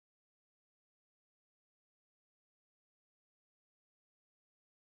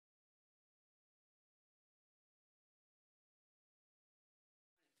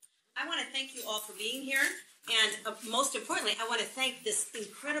I want to thank you all for being here, and most importantly, I want to thank this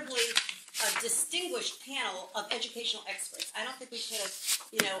incredibly distinguished panel of educational experts. I don't think we could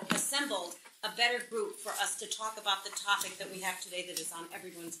have, assembled a better group for us to talk about the topic that we have today that is on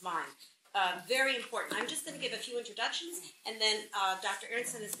everyone's mind. Very important. I'm just going to give a few introductions, and then Dr.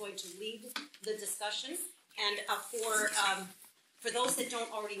 Aronson is going to lead the discussion. And for those that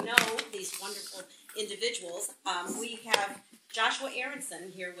don't already know these wonderful individuals, we have Joshua Aronson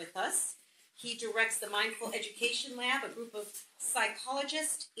here with us. He directs the Mindful Education Lab, a group of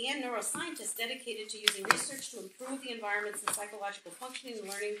psychologists and neuroscientists dedicated to using research to improve the environments and psychological functioning and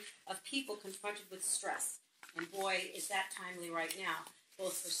learning of people confronted with stress. And boy, is that timely right now,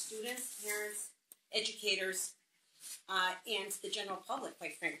 both for students, parents, educators, and the general public,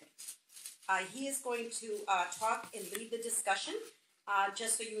 quite frankly. He is going to talk and lead the discussion.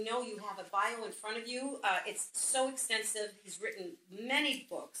 Just so you know, you have a bio in front of you. It's so extensive. He's written many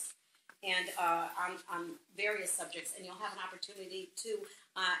books and on various subjects, and you'll have an opportunity to,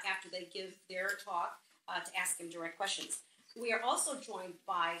 after they give their talk, to ask him direct questions. We are also joined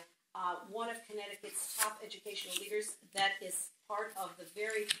by one of Connecticut's top educational leaders that is part of the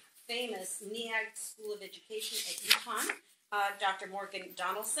very famous NEAG School of Education at UConn, Dr. Morgan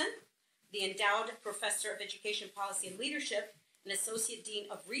Donaldson, the endowed professor of education policy and leadership and associate dean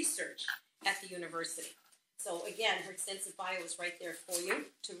of research at the university. So again, her extensive bio is right there for you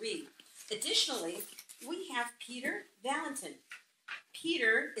to read. Additionally, we have Peter Valentin.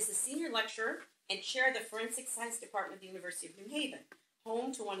 Peter is a senior lecturer and chair of the Forensic Science Department of the University of New Haven,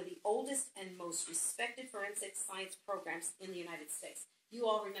 home to one of the oldest and most respected forensic science programs in the United States. You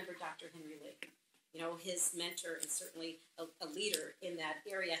all remember Dr. Henry Lee, his mentor and certainly a leader in that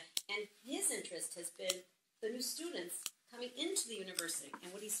area. And his interest has been the new students coming into the university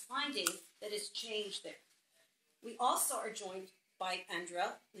and what he's finding that has changed there. We also are joined by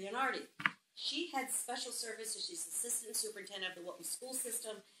Andrea Leonardi. She heads special services. She's assistant superintendent of the Wilton School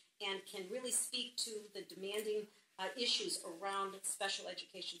System and can really speak to the demanding issues around special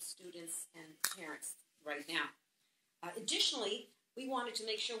education students and parents right now. Additionally, we wanted to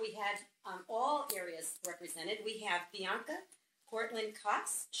make sure we had all areas represented. We have Bianca Cortland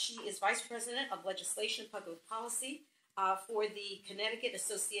Cox. She is Vice President of Legislation and Public Policy for the Connecticut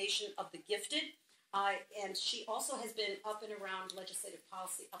Association of the Gifted. And she also has been up and around legislative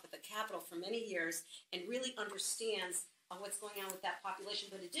policy up at the Capitol for many years and really understands what's going on with that population,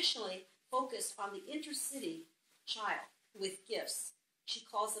 but additionally focused on the intercity child with gifts. She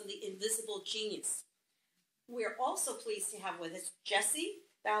calls them the invisible genius. We're also pleased to have with us Jesse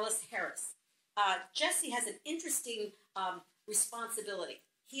Ballas Harris. Jesse has an interesting responsibility.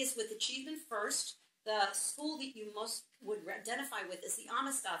 He is with Achievement First. The school that you most would identify with is the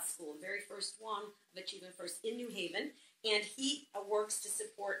Amistad School, the very first one of Achievement First in New Haven, and he works to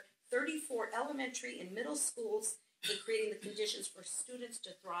support 34 elementary and middle schools in creating the conditions for students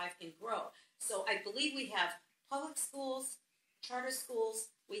to thrive and grow. So I believe we have public schools, charter schools,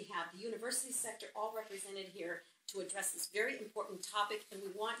 we have the university sector all represented here to address this very important topic, and we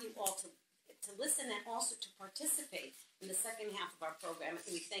want you all to listen and also to participate in the second half of our program.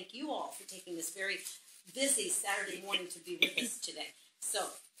 And we thank you all for taking this very busy Saturday morning to be with us today. So,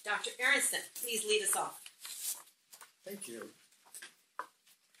 Dr. Aronson, please lead us off. Thank you.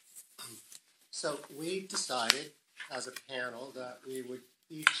 So we decided as a panel that we would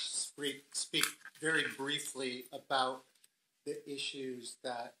each speak very briefly about the issues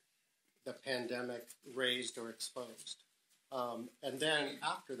that the pandemic raised or exposed. And then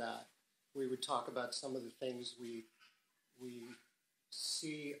after that, we would talk about some of the things we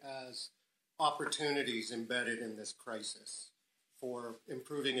see as opportunities embedded in this crisis for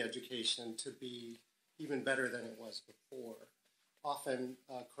improving education to be even better than it was before. Often,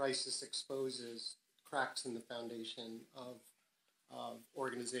 crisis exposes cracks in the foundation of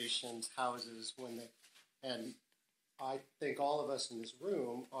organizations, houses, and I think all of us in this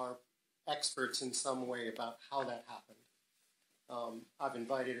room are experts in some way about how that happened. I've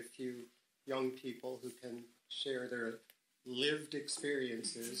invited a few young people who can share their lived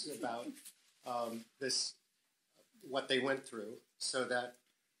experiences about what they went through, so that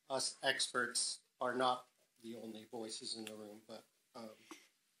us experts are not the only voices in the room, but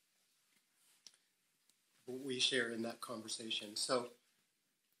we share in that conversation. So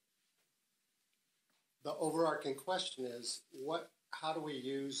the overarching question is, how do we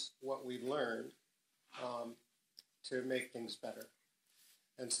use what we've learned to make things better?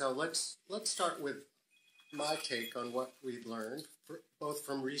 And so let's start with my take on what we've learned, both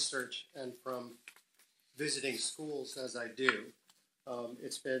from research and from visiting schools as I do.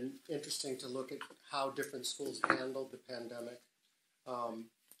 It's been interesting to look at how different schools handled the pandemic.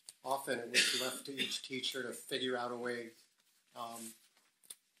 often it was left to each teacher to figure out a way.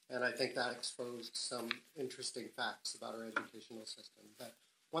 And I think that exposed some interesting facts about our educational system. But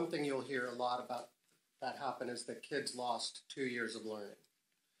one thing you'll hear a lot about that happen is that kids lost 2 years of learning.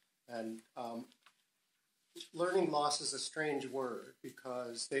 And learning loss is a strange word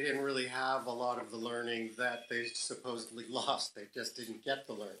because they didn't really have a lot of the learning that they supposedly lost. They just didn't get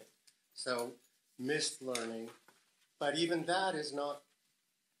the learning. So missed learning. But even that is not,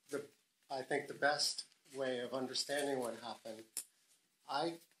 I think, the best way of understanding what happened.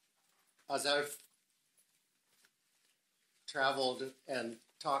 As I've traveled and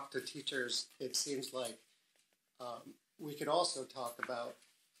talked to teachers, it seems like we could also talk about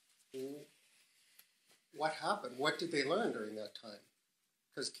what happened. What did they learn during that time?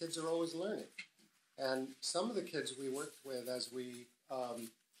 Because kids are always learning. And some of the kids we worked with as we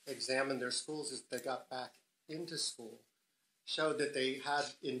examined their schools as they got back into school showed that they had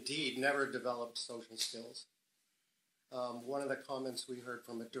indeed never developed social skills. One of the comments we heard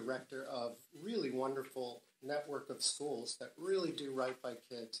from a director of really wonderful network of schools that really do right by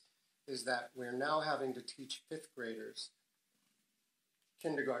kids is that we're now having to teach fifth graders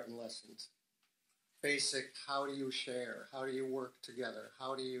kindergarten lessons. Basic, how do you share? How do you work together?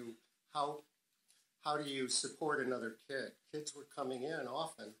 How do you support another kid? Kids were coming in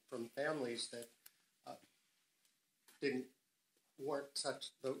often from families that weren't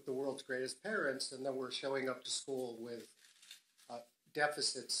such the world's greatest parents, and then were showing up to school with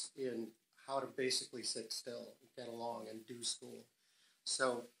deficits in how to basically sit still, get along, and do school.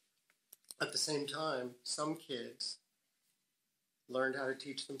 So at the same time, some kids learned how to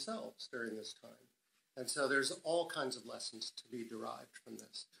teach themselves during this time. And so there's all kinds of lessons to be derived from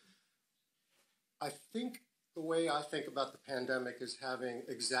this. I think the way I think about the pandemic is having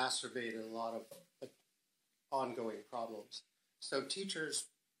exacerbated a lot of ongoing problems. So teachers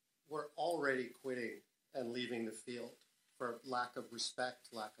were already quitting and leaving the field for lack of respect,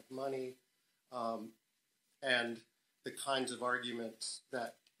 lack of money, and the kinds of arguments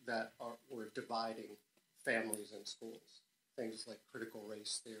that were dividing families and schools. Things like critical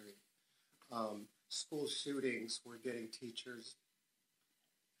race theory. School shootings were getting teachers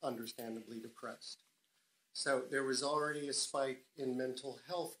understandably depressed. So there was already a spike in mental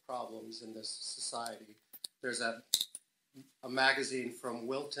health problems in this society. There's a magazine from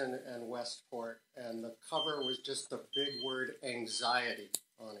Wilton and Westport, and the cover was just the big word anxiety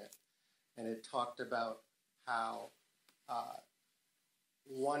on it. And it talked about how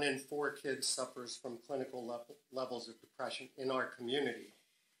 1 in 4 kids suffers from clinical levels of depression in our community.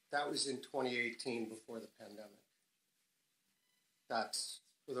 That was in 2018 before the pandemic.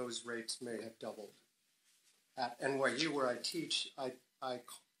 Those rates may have doubled. At NYU, where I teach, I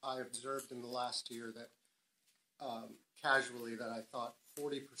observed in the last year that casually that I thought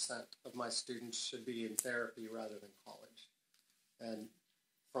 40% of my students should be in therapy rather than college. And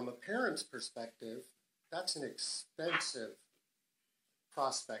from a parent's perspective, that's an expensive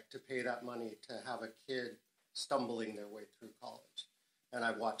prospect to pay that money to have a kid stumbling their way through college. And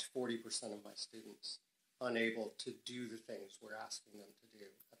I watch 40% of my students unable to do the things we're asking them to do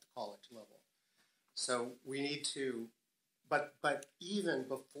at the college level. So we need to, but even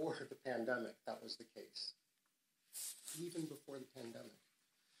before the pandemic, that was the case. Even before the pandemic.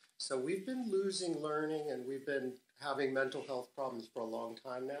 So we've been losing learning and we've been having mental health problems for a long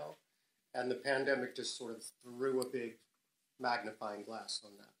time now. And the pandemic just sort of threw a big magnifying glass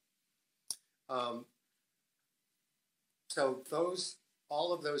on that. So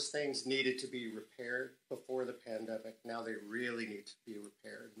all of those things needed to be repaired before the pandemic. Now they really need to be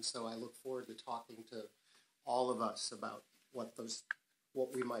repaired. And so I look forward to talking to all of us about what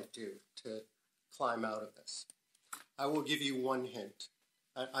we might do to climb out of this. I will give you one hint.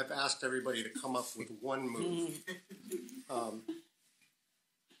 I've asked everybody to come up with one move.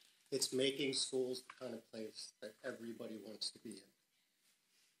 It's making schools the kind of place that everybody wants to be in.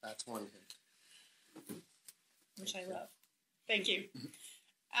 That's one hint. Which I love. Thank you.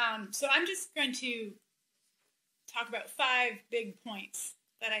 So I'm just going to talk about 5 big points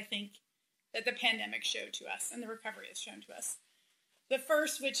that I think that the pandemic showed to us and the recovery has shown to us. The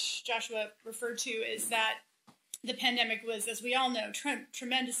first, which Joshua referred to, is that the pandemic was, as we all know,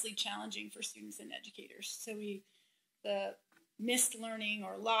 tremendously challenging for students and educators. So the missed learning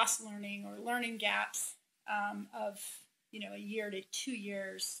or lost learning or learning gaps of a year to 2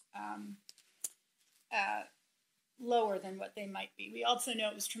 years lower than what they might be. We also know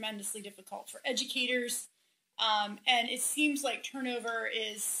it was tremendously difficult for educators, and it seems like turnover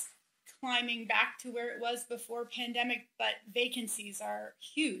is climbing back to where it was before pandemic, but vacancies are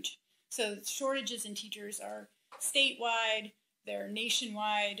huge. So shortages in teachers are statewide. They're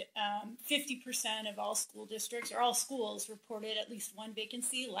nationwide. 50% of all school districts, or all schools, reported at least one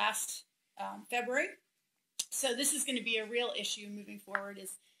vacancy last February. So this is going to be a real issue moving forward,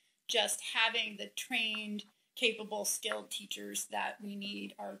 is just having the trained, capable, skilled teachers that we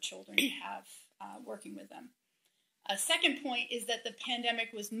need our children to have working with them. A second point is that the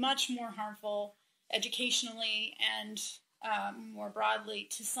pandemic was much more harmful educationally and more broadly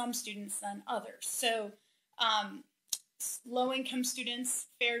to some students than others. So low-income students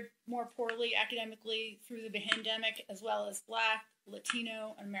fared more poorly academically through the pandemic, as well as Black,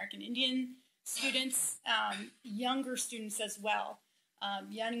 Latino, and American Indian students, younger students as well.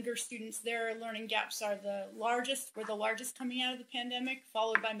 Younger students, their learning gaps were the largest coming out of the pandemic,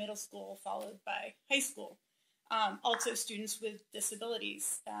 followed by middle school, followed by high school. Also students with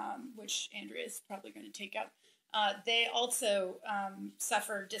disabilities, which Andrea is probably going to take up. They also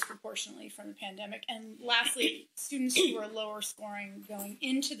suffered disproportionately from the pandemic. And lastly, students who are lower scoring going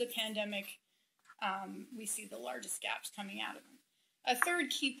into the pandemic, we see the largest gaps coming out of them. A third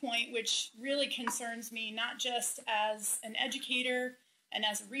key point, which really concerns me, not just as an educator and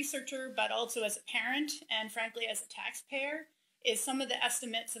as a researcher, but also as a parent and frankly as a taxpayer, is some of the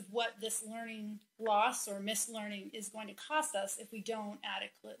estimates of what this learning loss or mislearning is going to cost us if we don't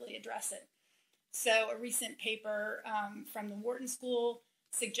adequately address it. So a recent paper from the Wharton School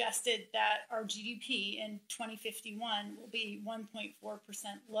suggested that our GDP in 2051 will be 1.4%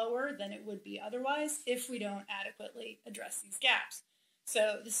 lower than it would be otherwise if we don't adequately address these gaps.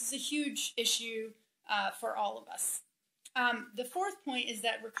 So this is a huge issue for all of us. The fourth point is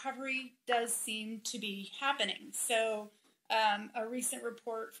that recovery does seem to be happening. So a recent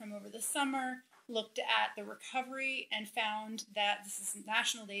report from over the summer looked at the recovery and found that, this is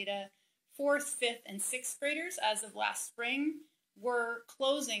national data, 4th, 5th, and 6th graders as of last spring were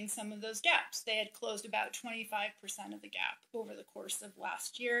closing some of those gaps. They had closed about 25% of the gap over the course of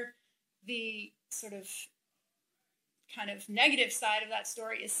last year. The sort of kind of negative side of that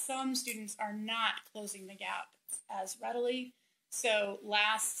story is some students are not closing the gap as readily. So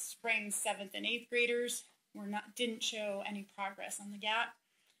last spring, 7th and 8th graders didn't show any progress on the gap,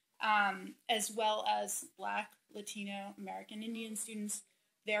 as well as Black, Latino, American Indian students.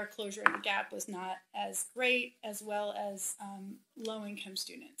 Their closure of the gap was not as great, as well as low-income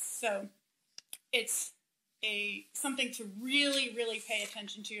students. So it's something to really, really pay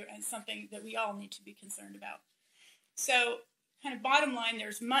attention to, and something that we all need to be concerned about. So kind of bottom line,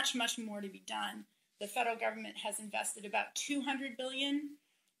 there's much, much more to be done. The federal government has invested about $200 billion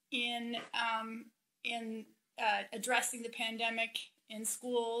in addressing the pandemic in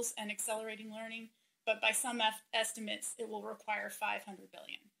schools and accelerating learning, but by some estimates, it will require $500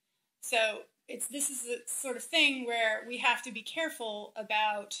 billion. So this is the sort of thing where we have to be careful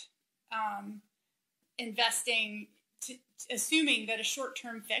about investing, assuming that a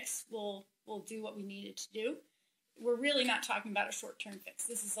short-term fix will do what we need it to do. We're really not talking about a short-term fix.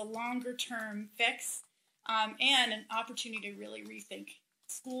 This is a longer-term fix and an opportunity to really rethink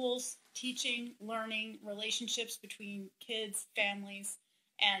schools, teaching, learning, relationships between kids, families,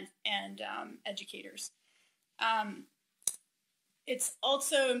 and educators. It's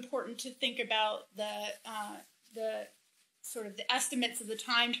also important to think about the sort of the estimates of the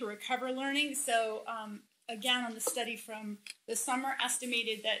time to recover learning. So again, on the study from the summer,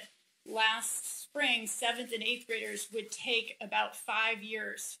 estimated that last spring, 7th and 8th graders would take about 5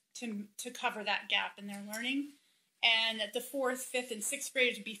 years to cover that gap in their learning. And at the 4th, 5th, and 6th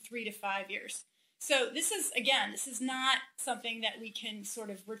graders would be 3 to 5 years. So this is not something that we can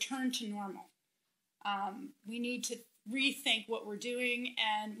sort of return to normal. We need to rethink what we're doing,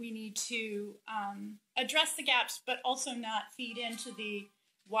 and we need to address the gaps, but also not feed into the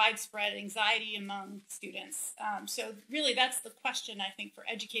widespread anxiety among students. So really that's the question, I think, for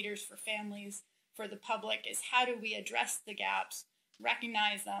educators, for families, for the public, is how do we address the gaps,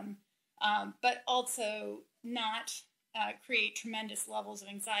 recognize them, but also not create tremendous levels of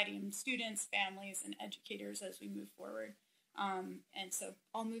anxiety in students, families, and educators as we move forward. And so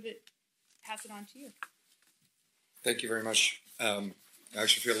I'll pass it on to you. Thank you very much. I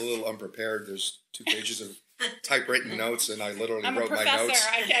actually feel a little unprepared. There's 2 pages of typewritten notes, and I literally wrote my notes.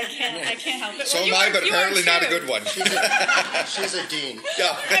 I can't help it. So am I, but apparently not a good one. She's a dean.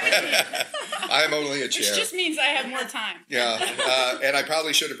 Yeah. I'm only a chair. Which just means I have more time. Yeah, and I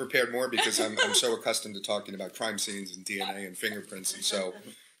probably should have prepared more because I'm so accustomed to talking about crime scenes and DNA and fingerprints, and so.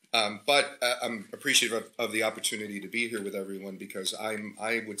 But I'm appreciative of the opportunity to be here with everyone, because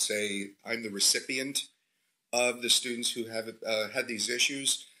I would say I'm the recipient of the students who have had these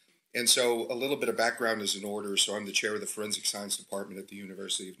issues. And so a little bit of background is in order. So I'm the chair of the Forensic Science Department at the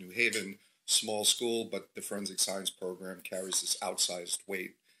University of New Haven. small school, but the forensic science program carries this outsized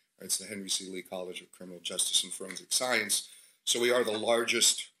weight. It's the Henry C. Lee College of Criminal Justice and Forensic Science. So we are the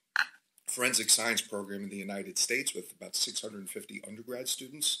largest forensic science program in the United States with about 650 undergrad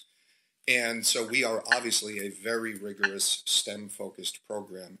students. And so we are obviously a very rigorous STEM-focused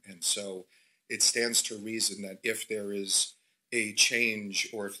program. And so it stands to reason that if there is a change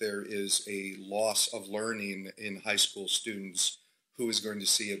or if there is a loss of learning in high school students, who is going to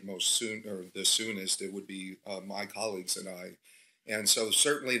see it most soon or the soonest? It would be my colleagues and I. And so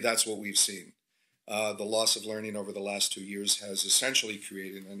certainly that's what we've seen. The loss of learning over the last 2 years has essentially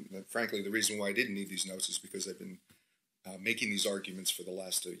created, and frankly, the reason why I didn't need these notes is because I've been making these arguments for the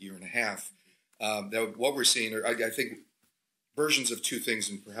last year and a half. That what we're seeing are, I think, versions of two things,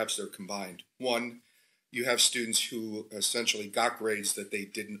 and perhaps they're combined. One, you have students who essentially got grades that they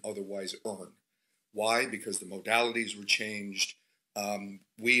didn't otherwise earn. Why? Because the modalities were changed.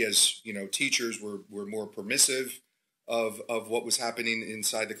 We as teachers were more permissive of what was happening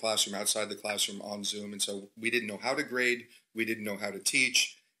inside the classroom, outside the classroom, on Zoom. And so we didn't know how to grade. We didn't know how to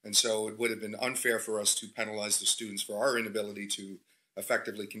teach. And so it would have been unfair for us to penalize the students for our inability to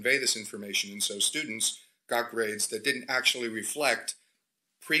effectively convey this information. And so students got grades that didn't actually reflect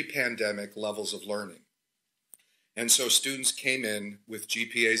pre-pandemic levels of learning. And so students came in with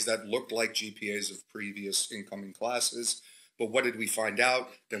GPAs that looked like GPAs of previous incoming classes. But what did we find out?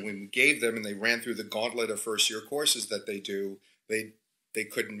 That when we gave them and they ran through the gauntlet of first-year courses that they do, they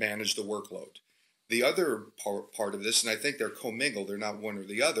couldn't manage the workload. The other part of this, and I think they're commingled, they're not one or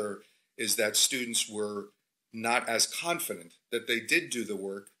the other, is that students were not as confident that they did do the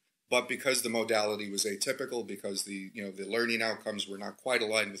work, but because the modality was atypical, because the learning outcomes were not quite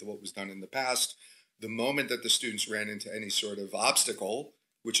aligned with what was done in the past, the moment that the students ran into any sort of obstacle,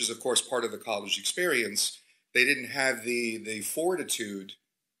 which is of course part of the college experience, they didn't have the fortitude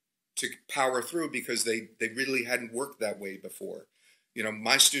to power through because they really hadn't worked that way before.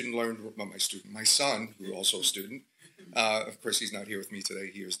 My son, who's also a student, of course he's not here with me today.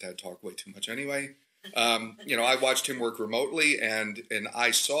 He hears Dad talk way too much anyway. I watched him work remotely and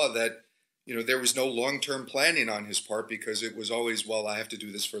I saw that, there was no long-term planning on his part because it was always, well, I have to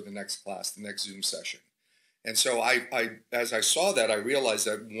do this for the next class, the next Zoom session. And so as I saw that, I realized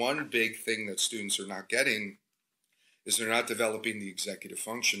that one big thing that students are not getting is they're not developing the executive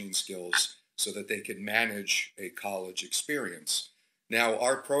functioning skills so that they can manage a college experience. Now,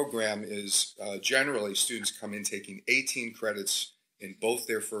 our program is generally students come in taking 18 credits in both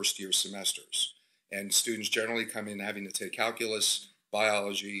their first year semesters. And students generally come in having to take calculus,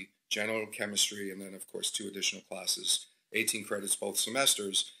 biology, general chemistry, and then, of course, 2 additional classes, 18 credits both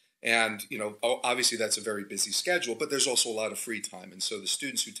semesters. And, obviously that's a very busy schedule, but there's also a lot of free time. And so the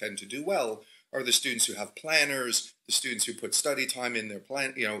students who tend to do well are the students who have planners, the students who put study time in their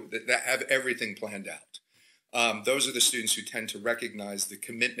plan, that have everything planned out. Those are the students who tend to recognize the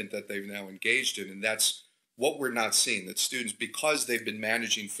commitment that they've now engaged in. And that's what we're not seeing, that students, because they've been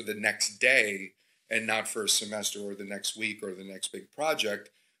managing for the next day and not for a semester or the next week or the next big project,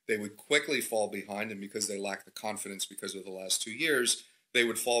 they would quickly fall behind. And because they lack the confidence because of the last 2 years, they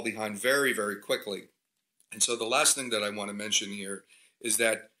would fall behind very, very quickly. And so the last thing that I want to mention here is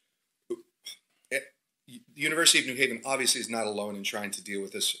that the University of New Haven obviously is not alone in trying to deal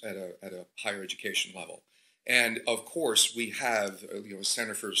with this at a higher education level. And of course, we have a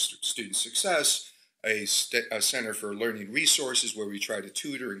Center for Student Success, a Center for Learning Resources where we try to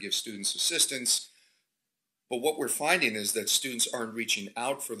tutor and give students assistance. But what we're finding is that students aren't reaching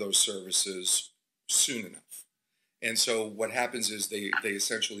out for those services soon enough. And so what happens is they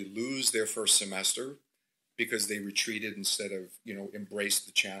essentially lose their first semester because they retreated instead of, embraced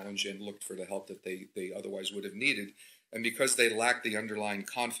the challenge and looked for the help that they otherwise would have needed. And because they lack the underlying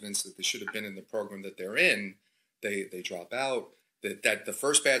confidence that they should have been in the program that they're in, they drop out. That the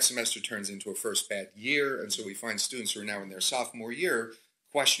first bad semester turns into a first bad year. And so we find students who are now in their sophomore year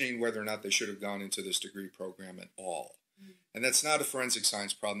questioning whether or not they should have gone into this degree program at all. And that's not a forensic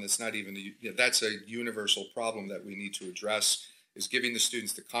science problem. That's not even that's a universal problem that we need to address, is giving the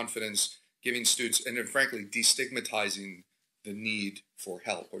students the confidence, giving students, and then frankly, destigmatizing the need for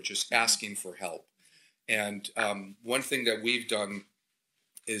help or just asking for help. And one thing that we've done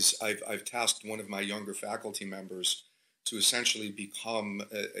is I've tasked one of my younger faculty members to essentially become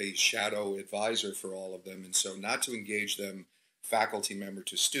a shadow advisor for all of them. And so not to engage them faculty member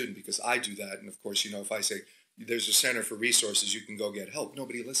to student, because I do that. And of course, if I say, there's a Center for Resources, you can go get help,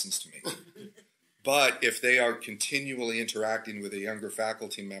 nobody listens to me. But if they are continually interacting with a younger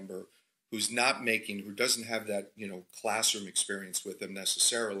faculty member who doesn't have that, classroom experience with them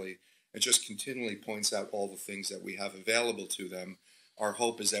necessarily, and just continually points out all the things that we have available to them, our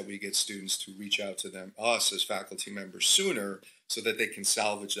hope is that we get students to reach out to us as faculty members sooner so that they can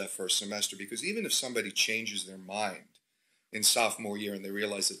salvage that first semester. Because even if somebody changes their mind in sophomore year and they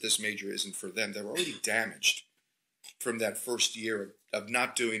realize that this major isn't for them, they're already damaged from that first year of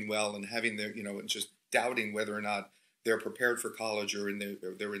not doing well and having their, and just doubting whether or not they're prepared for college or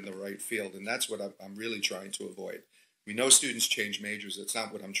they're in the right field. And that's what I'm really trying to avoid. We know students change majors. That's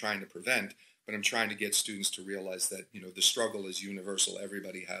not what I'm trying to prevent, but I'm trying to get students to realize that, the struggle is universal.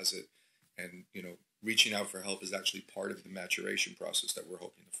 Everybody has it. And, reaching out for help is actually part of the maturation process that we're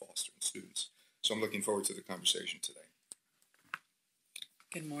hoping to foster in students. So I'm looking forward to the conversation today.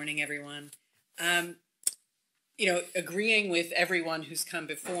 Good morning, everyone. Agreeing with everyone who's come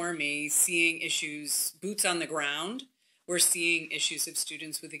before me, seeing issues, boots on the ground, we're seeing issues of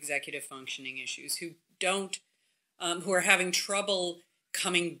students with executive functioning issues who are having trouble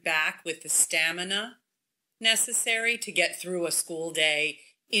coming back with the stamina necessary to get through a school day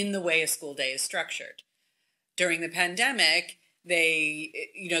in the way a school day is structured. During the pandemic, the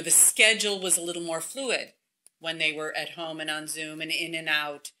schedule was a little more fluid when they were at home and on Zoom and in and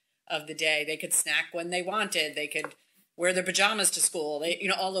out of the day. They could snack when they wanted. They could wear their pajamas to school.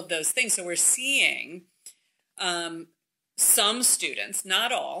 All of those things. So we're seeing some students,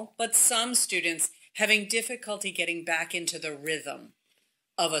 not all, but some students having difficulty getting back into the rhythm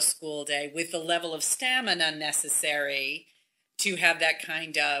of a school day with the level of stamina necessary to have that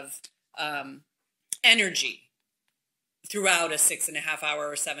kind of energy throughout a 6.5 hour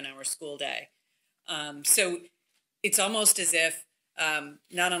or 7 hour school day. So it's almost as if,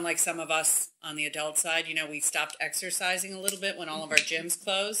 not unlike some of us on the adult side, we stopped exercising a little bit when all of our gyms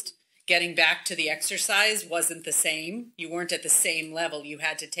closed. Getting back to the exercise wasn't the same. You weren't at the same level. You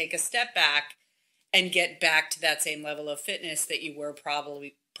had to take a step back and get back to that same level of fitness that you were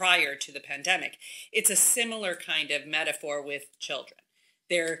probably prior to the pandemic. It's a similar kind of metaphor with children.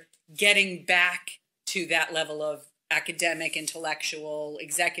 They're getting back to that level of academic, intellectual,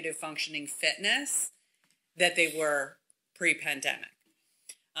 executive functioning fitness that they were pre-pandemic.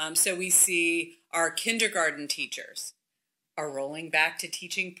 So we see our kindergarten teachers are rolling back to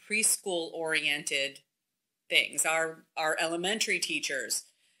teaching preschool-oriented things. Our elementary teachers,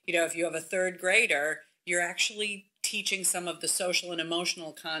 if you have a third grader, you're actually teaching some of the social and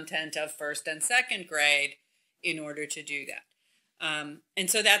emotional content of first and second grade in order to do that. And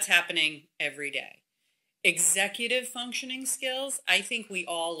so that's happening every day. Executive functioning skills, I think we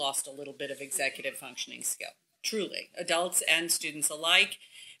all lost a little bit of executive functioning skill, truly, adults and students alike,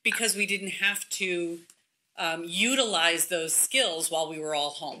 because we didn't have to utilize those skills while we were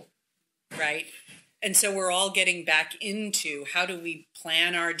all home, right? And so we're all getting back into how do we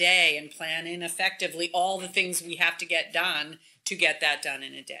plan our day and plan in effectively all the things we have to get done to get that done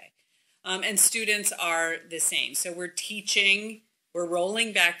in a day. And students are the same. So we're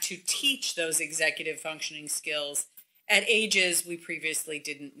rolling back to teach those executive functioning skills at ages we previously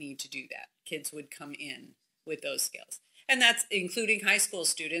didn't need to do that. Kids would come in with those skills. And that's including high school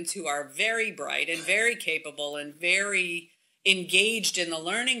students who are very bright and very capable and very engaged in the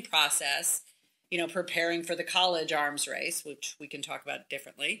learning process, preparing for the college arms race, which we can talk about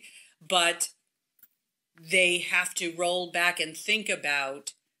differently. But they have to roll back and think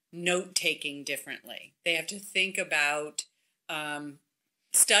about note-taking differently. They have to think about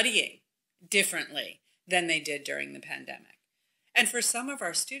studying differently than they did during the pandemic. And for some of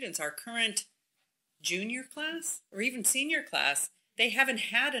our students, our current junior class or even senior class, they haven't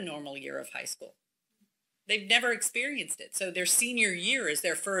had a normal year of high school. They've never experienced it. So their senior year is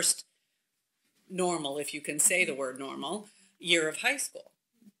their first normal, if you can say the word normal, year of high school.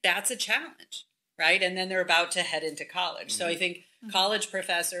 That's a challenge, right? And then they're about to head into college. Mm-hmm. So I think college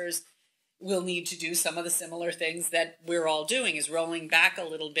professors will need to do some of the similar things that we're all doing, is rolling back a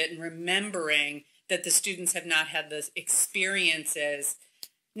little bit and remembering that the students have not had those experiences,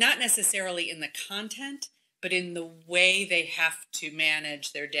 not necessarily in the content, but in the way they have to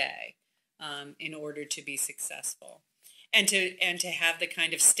manage their day in order to be successful and to have the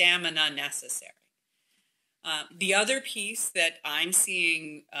kind of stamina necessary. The other piece that I'm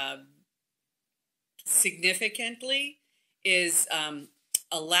seeing significantly is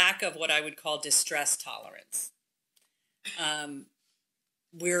a lack of what I would call distress tolerance.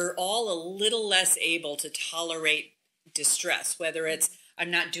 We're all a little less able to tolerate distress, whether it's I'm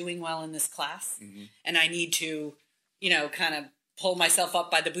not doing well in this class and I need to, kind of pull myself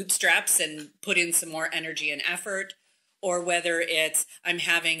up by the bootstraps and put in some more energy and effort, or whether it's I'm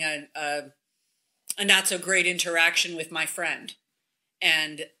having a not so great interaction with my friend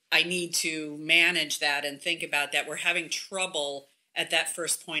and I need to manage that and think about that. We're having trouble at that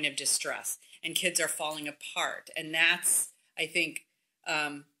first point of distress and kids are falling apart. And that's, I think,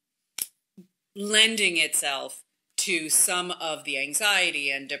 lending itself to some of the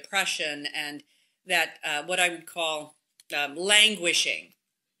anxiety and depression and that what I would call languishing.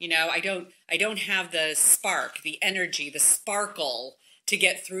 You know, I don't have the spark, the energy, the sparkle to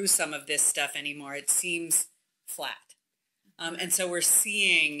get through some of this stuff anymore. It seems flat. And so we're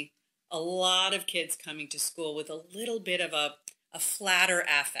seeing a lot of kids coming to school with a little bit of a flatter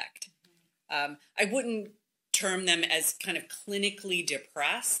affect. I wouldn't term them as kind of clinically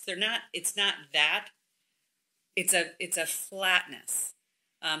depressed. They're not, it's not that. It's a flatness.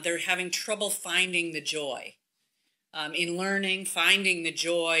 They're having trouble finding the joy in learning, finding the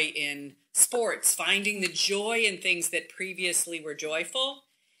joy in sports, finding the joy in things that previously were joyful.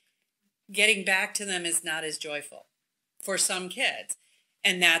 Getting back to them is not as joyful for some kids.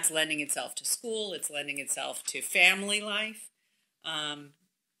 And that's lending itself to school. It's lending itself to family life. And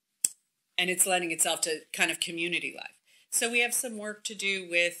it's lending itself to kind of community life. So we have some work to do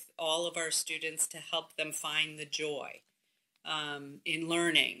with all of our students to help them find the joy in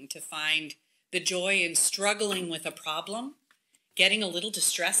learning, to find the joy in struggling with a problem, getting a little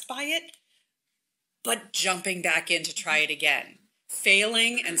distressed by it, but jumping back in to try it again,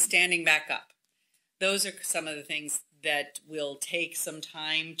 failing and standing back up. Those are some of the things that will take some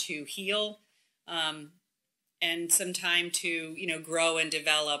time to heal and some time to, you know, grow and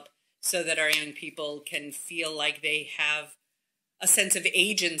develop so that our young people can feel like they have a sense of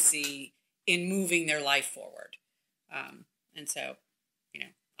agency in moving their life forward. And so, you know,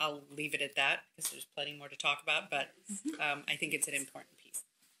 I'll leave it at that because there's plenty more to talk about, but I think it's an important piece.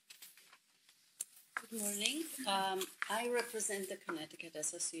 Good morning. I represent the Connecticut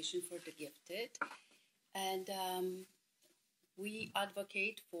Association for the Gifted, and we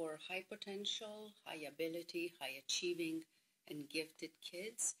advocate for high potential, high ability, high achieving, and gifted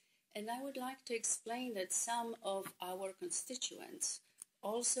kids. And I would like to explain that some of our constituents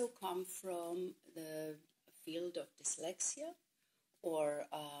also come from the field of dyslexia, or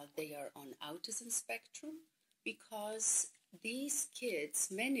they are on autism spectrum, because these kids,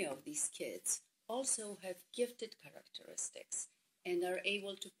 many of these kids, also have gifted characteristics and are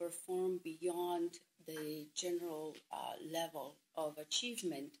able to perform beyond the general level of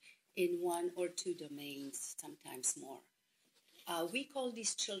achievement in one or two domains, sometimes more. We call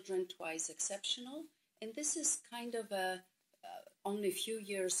these children twice exceptional, and this is kind of a only a few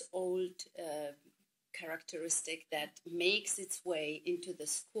years old characteristic that makes its way into the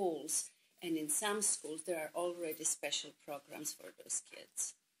schools, and in some schools there are already special programs for those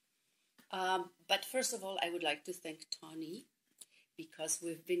kids. But first of all, I would like to thank Tony, because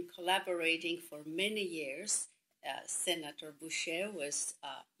we've been collaborating for many years. Senator Boucher was,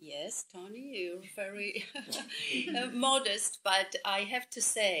 yes, Tony, you're very modest, but I have to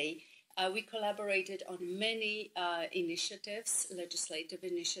say, we collaborated on many initiatives, legislative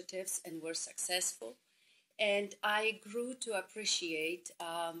initiatives, and were successful. And I grew to appreciate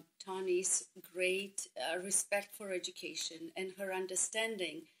Tony's great respect for education and her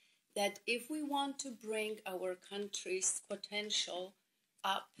understanding that if we want to bring our country's potential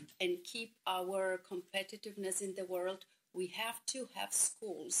up and keep our competitiveness in the world, we have to have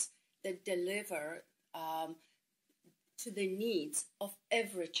schools that deliver to the needs of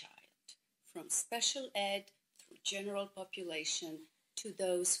every child, from special ed through general population to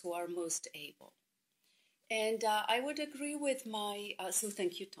those who are most able. And I would agree with my, so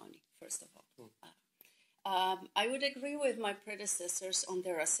thank you, Tony, first of all. I would agree with my predecessors on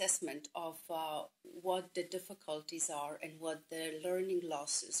their assessment of what the difficulties are and what the learning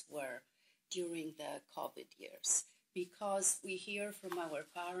losses were during the COVID years, because we hear from our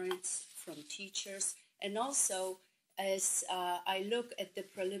parents, from teachers, and also as I look at the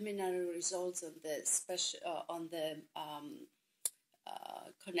preliminary results of the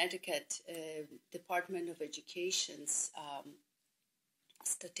Connecticut Department of Education's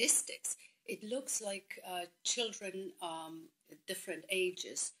statistics, it looks like children at different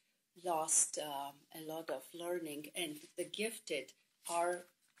ages lost a lot of learning, and the gifted are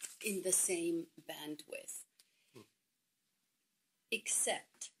in the same bandwidth.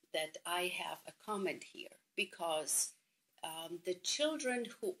 Except that I have a comment here, because the children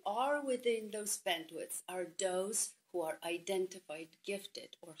who are within those bandwidths are those who are identified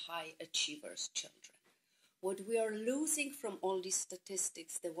gifted or high achievers children. What we are losing from all these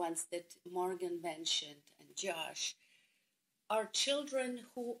statistics, the ones that Morgan mentioned and Josh, are children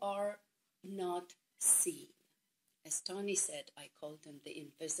who are not seen. As Tony said, I called them the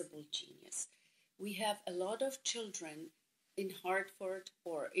invisible genius. We have a lot of children in Hartford,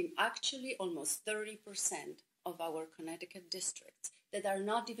 or in actually almost 30% of our Connecticut districts, that are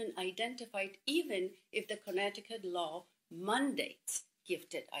not even identified, even if the Connecticut law mandates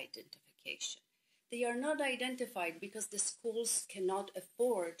gifted identification. They are not identified because the schools cannot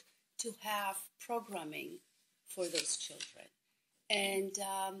afford to have programming for those children and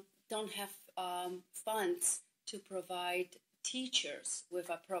don't have funds to provide teachers with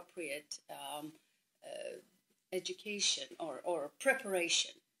appropriate education or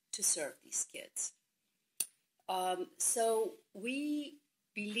preparation to serve these kids. So we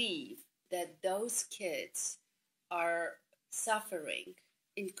believe that those kids are suffering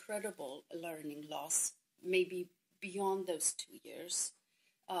incredible learning loss, maybe beyond those 2 years,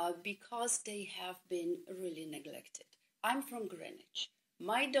 because they have been really neglected. I'm from Greenwich.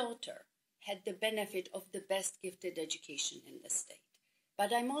 My daughter had the benefit of the best gifted education in the state,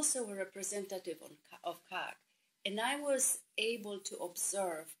 but I'm also a representative of CAG, and I was able to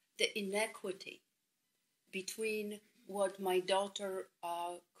observe the inequity between what my daughter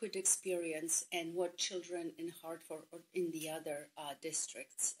could experience and what children in Hartford or in the other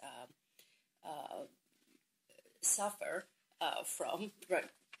districts suffer from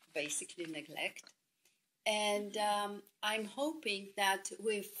basically neglect. And I'm hoping that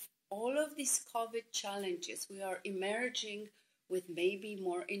with all of these COVID challenges, we are emerging with maybe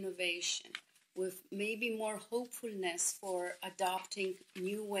more innovation, with maybe more hopefulness for adopting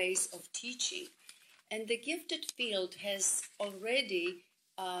new ways of teaching. And the gifted field has already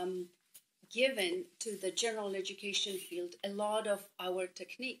given to the general education field a lot of our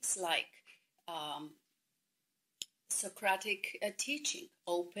techniques like Socratic teaching,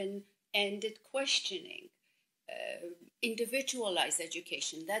 open-ended questioning, individualized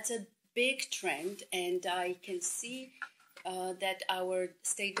education. That's a big trend, and I can see that our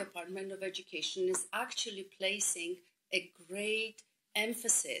State Department of Education is actually placing a great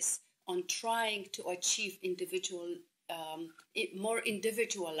emphasis on trying to achieve more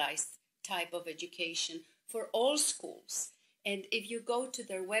individualized type of education for all schools. And if you go to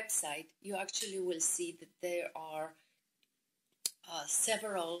their website, you actually will see that there are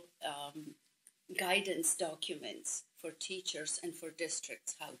several guidance documents for teachers and for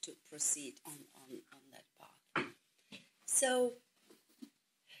districts how to proceed on that path. So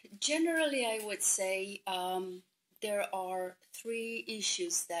generally, I would say there are 3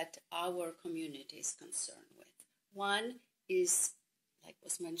 issues that our community is concerned with. One is, like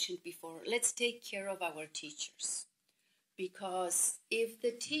was mentioned before, let's take care of our teachers. Because if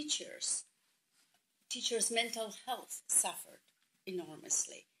the teachers' mental health suffered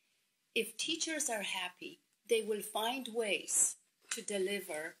enormously, if teachers are happy, they will find ways to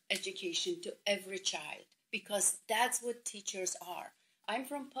deliver education to every child, because that's what teachers are. I'm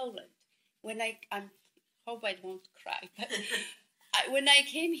from Poland. I hope I won't cry, but when I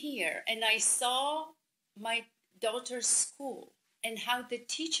came here and I saw my daughter's school and how the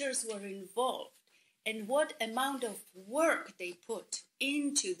teachers were involved and what amount of work they put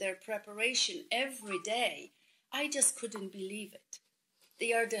into their preparation every day, I just couldn't believe it.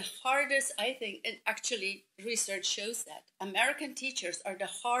 They are the hardest, I think, and actually research shows that American teachers are the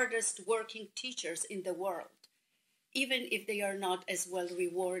hardest working teachers in the world, even if they are not as well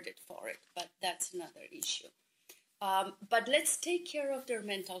rewarded for it, but that's another issue. But let's take care of their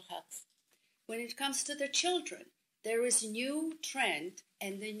mental health. When it comes to the children, there is a new trend,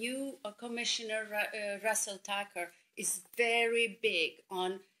 and the new Commissioner Russell Tucker is very big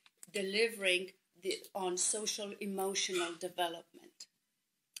on delivering on social emotional development,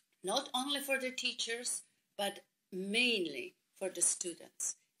 not only for the teachers, but mainly for the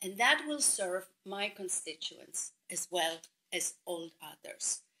students. And that will serve my constituents as well as all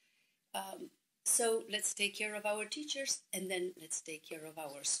others. So let's take care of our teachers, and then let's take care of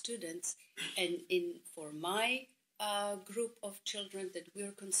our students. And for my group of children that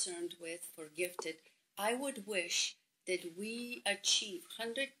we're concerned with, for gifted, I would wish that we achieve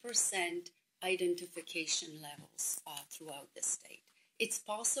 100% identification levels throughout the state. It's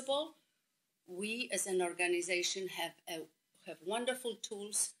possible. We as an organization have wonderful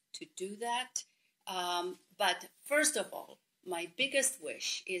tools to do that. But first of all, my biggest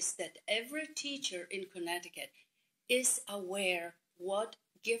wish is that every teacher in Connecticut is aware what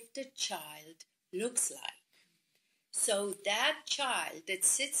gifted child looks like. So that child that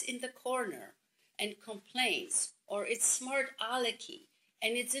sits in the corner and complains, or it's smart alecky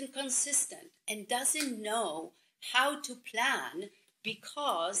and it's inconsistent and doesn't know how to plan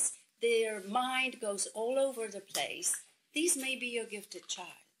because their mind goes all over the place, these may be your gifted child.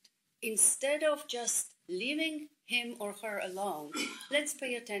 Instead of just leaving him or her alone, let's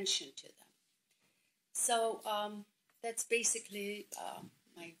pay attention to them. So that's basically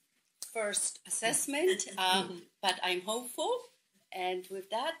my first assessment, but I'm hopeful. And with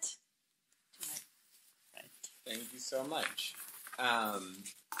that, thank you so much.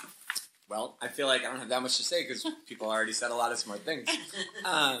 Well, I feel like I don't have that much to say because people already said a lot of smart things.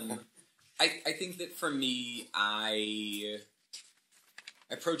 I think that for me, I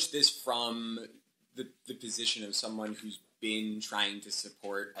approach this from the position of someone who's been trying to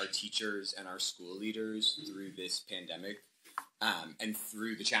support our teachers and our school leaders through this pandemic, and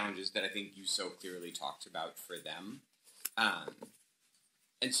through the challenges that I think you so clearly talked about for them.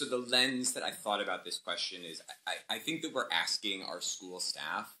 And so the lens that I thought about this question is I think that we're asking our school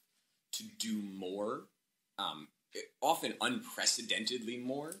staff to do more, often unprecedentedly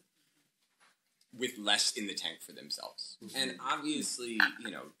more, with less in the tank for themselves. And obviously,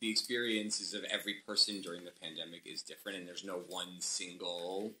 the experiences of every person during the pandemic is different, and there's no one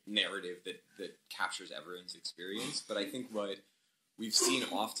single narrative that captures everyone's experience. But I think what we've seen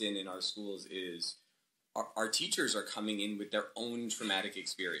often in our schools is our teachers are coming in with their own traumatic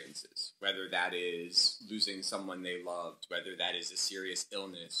experiences, whether that is losing someone they loved, whether that is a serious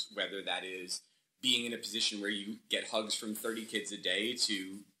illness, whether that is being in a position where you get hugs from 30 kids a day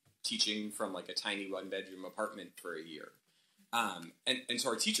to teaching from like a tiny one-bedroom apartment for a year. And so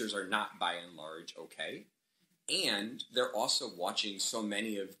our teachers are not, by and large, okay. And they're also watching so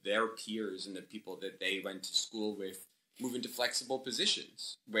many of their peers and the people that they went to school with move into flexible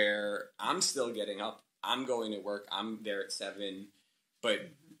positions where I'm still getting up, I'm going to work, I'm there at 7, but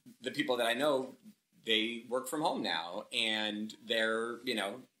the people that I know, they work from home now, and they're,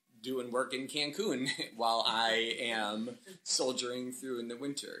 doing work in Cancun while I am soldiering through in the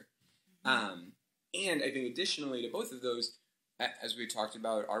winter. And I think additionally to both of those, as we talked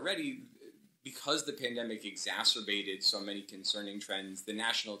about already, because the pandemic exacerbated so many concerning trends, the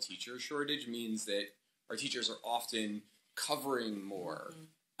national teacher shortage means that our teachers are often covering more.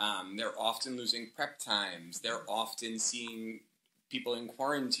 They're often losing prep times. They're often seeing people in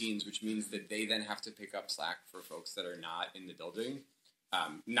quarantines, which means that they then have to pick up slack for folks that are not in the building.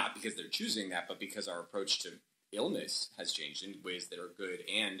 Not because they're choosing that, but because our approach to illness has changed in ways that are good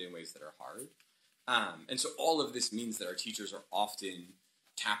and in ways that are hard. And so all of this means that our teachers are often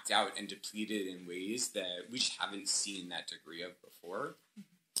tapped out and depleted in ways that we just haven't seen that degree of before.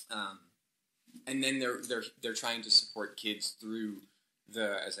 And then they're trying to support kids through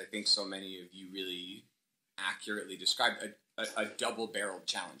as I think so many of you really accurately described, a double-barreled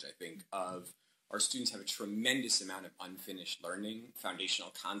challenge, I think, of our students have a tremendous amount of unfinished learning,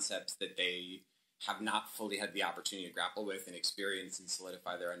 foundational concepts that they have not fully had the opportunity to grapple with and experience and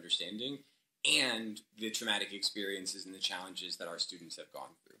solidify their understanding, and the traumatic experiences and the challenges that our students have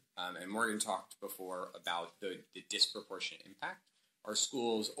gone through. And Morgan talked before about the disproportionate impact. Our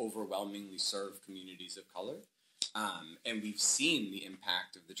schools overwhelmingly serve communities of color, and we've seen the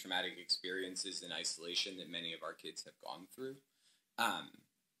impact of the traumatic experiences and isolation that many of our kids have gone through.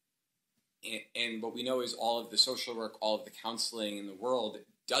 And what we know is all of the social work, all of the counseling in the world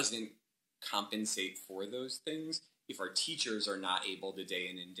doesn't compensate for those things if our teachers are not able to, day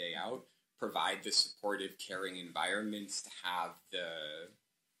in and day out, provide the supportive, caring environments to have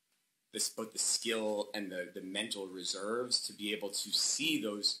both the skill and the mental reserves to be able to see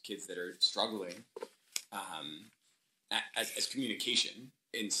those kids that are struggling as communication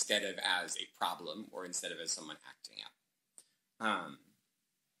instead of as a problem or instead of as someone acting out.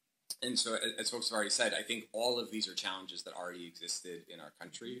 And so, as folks have already said, I think all of these are challenges that already existed in our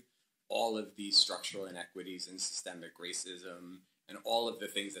country. All of these structural inequities and systemic racism and all of the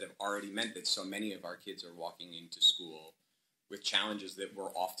things that have already meant that so many of our kids are walking into school with challenges that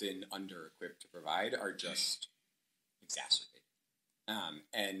we're often under-equipped to provide are just exacerbated.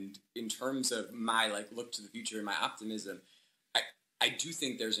 And in terms of my look to the future and my optimism, I do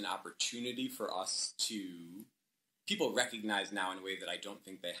think there's an opportunity for us to, people recognize now in a way that I don't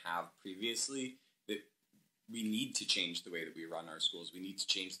think they have previously, that we need to change the way that we run our schools. We need to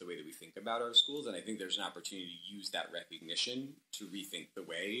change the way that we think about our schools. And I think there's an opportunity to use that recognition to rethink the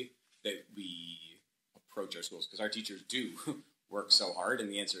way that we approach our schools. Because our teachers do work so hard,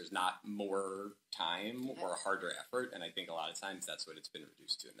 and the answer is not more time or harder effort. And I think a lot of times that's what it's been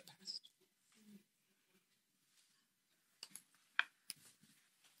reduced to in the past.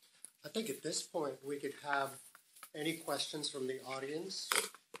 I think at this point we could have any questions from the audience.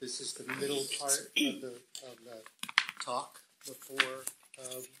 This is the middle part of the talk before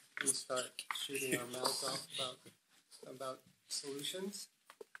we start shooting our mouths off about solutions.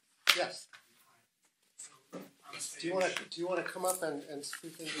 Yes. Do you want to come up and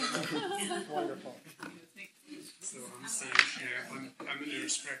speak into the Wonderful. So I'm Sam Schaff. I'm a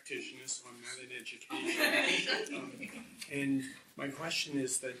nurse practitioner, so I'm not in education. And my question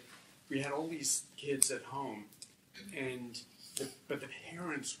is that we had all these kids at home, but the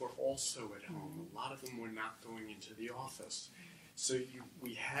parents were also at home. A lot of them were not going into the office. So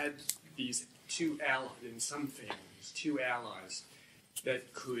we had these two allies, in some families, two allies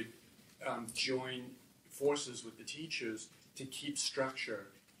that could join forces with the teachers to keep structure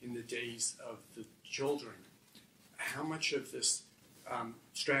in the days of the children. How much of this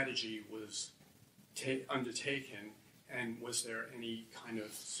strategy was undertaken, and was there any kind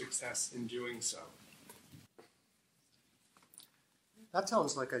of success in doing so? That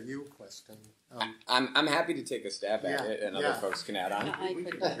sounds like a you question. I'm happy to take a stab at it, and other folks can add on. I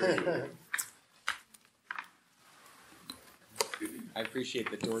could. I appreciate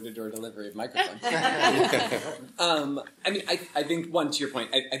the door-to-door delivery of microphones. I think, one, to your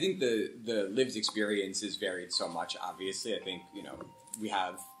point, I think the lived experience is varied so much, obviously. I think, we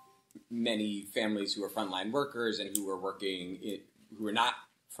have many families who are frontline workers and who are not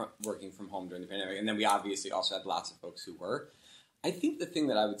working from home during the pandemic. And then we obviously also had lots of folks who were. I think the thing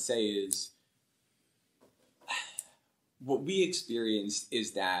that I would say is what we experienced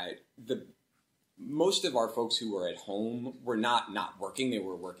is that most of our folks who were at home were not working, they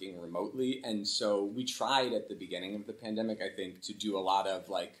were working remotely. And so we tried at the beginning of the pandemic, I think, to do a lot of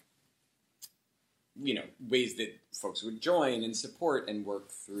ways that folks would join and support and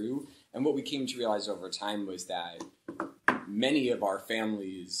work through. And what we came to realize over time was that many of our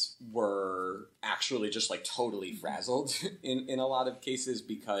families were actually just totally frazzled in a lot of cases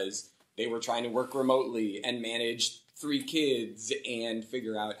because they were trying to work remotely and manage 3 kids and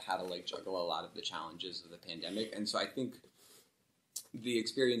figure out how to juggle a lot of the challenges of the pandemic. And so I think the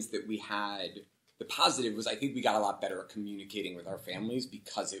experience that we had, the positive was I think we got a lot better at communicating with our families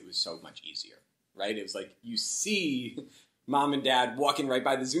because it was so much easier, right? It was you see mom and dad walking right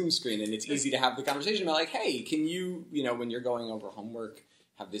by the Zoom screen and it's easy to have the conversation about hey, can you, when you're going over homework,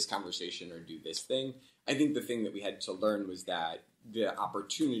 have this conversation or do this thing. I think the thing that we had to learn was that the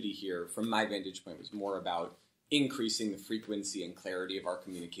opportunity here, from my vantage point, was more about increasing the frequency and clarity of our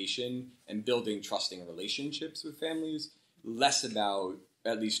communication and building trusting relationships with families, less about,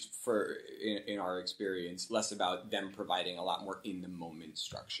 at least in our experience, less about them providing a lot more in-the-moment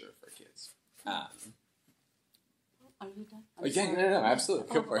structure for kids. Are you done? No,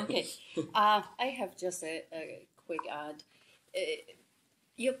 absolutely. Go for it. Okay. I have just a quick add.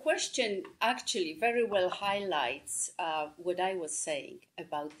 Your question actually very well highlights what I was saying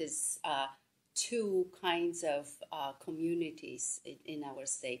about this two kinds of communities in our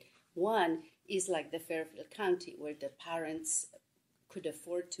state. One is like the Fairfield County, where the parents could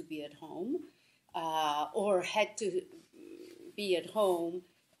afford to be at home or had to be at home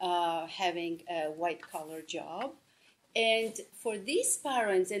having a white-collar job. And for these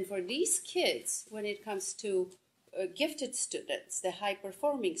parents and for these kids, when it comes to gifted students, the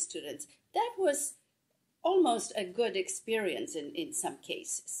high-performing students, that was almost a good experience in some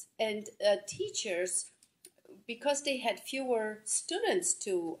cases. And teachers, because they had fewer students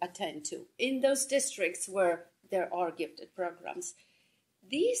to attend to in those districts where there are gifted programs,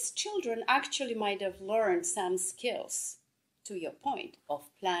 these children actually might have learned some skills, to your point, of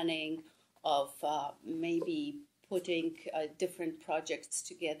planning, of maybe putting different projects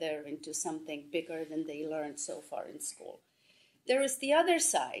together into something bigger than they learned so far in school. There is the other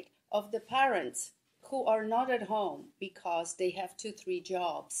side of the parents who are not at home because they have 2-3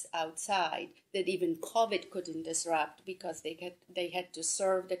 jobs outside that even COVID couldn't disrupt because they had to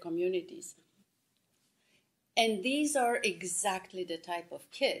serve the communities. And these are exactly the type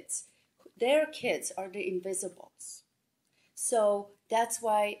of kids. Their kids are the invisibles. So that's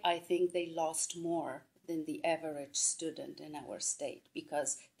why I think they lost more than the average student in our state,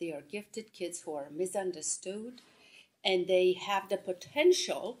 because they are gifted kids who are misunderstood, and they have the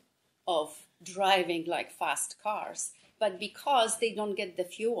potential of driving like fast cars, but because they don't get the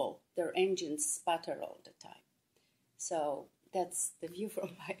fuel, their engines sputter all the time. So that's the view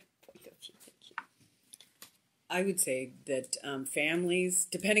from my point of view. Thank you. I would say that families,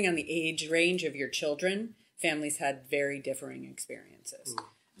 depending on the age range of your children, families had very differing experiences.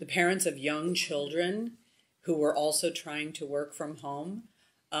 The parents of young children who were also trying to work from home,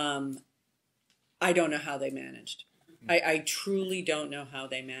 I don't know how they managed. I truly don't know how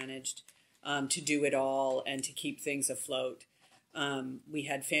they managed to do it all and to keep things afloat. We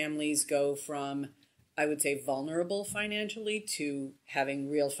had families go from, I would say, vulnerable financially to having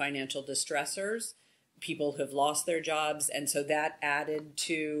real financial distressors, people who have lost their jobs, and so that added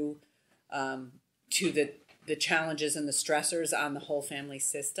to the challenges and the stressors on the whole family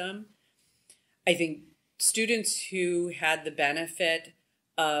system. I think students who had the benefit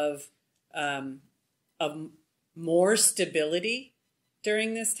of more stability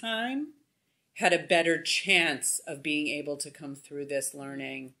during this time had a better chance of being able to come through this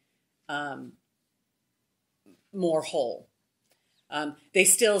learning more whole. They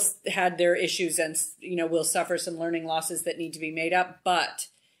still had their issues and, will suffer some learning losses that need to be made up. But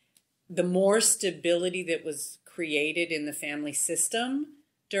the more stability that was created in the family system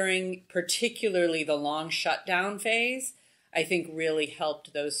during particularly the long shutdown phase, I think really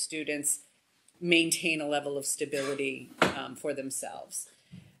helped those students maintain a level of stability for themselves.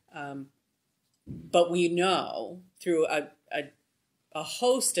 But we know through a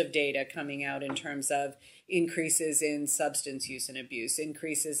host of data coming out in terms of increases in substance use and abuse,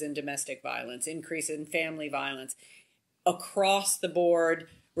 increases in domestic violence, increase in family violence across the board,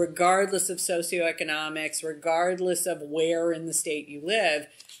 regardless of socioeconomics, regardless of where in the state you live.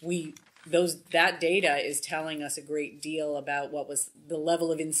 That data is telling us a great deal about what was the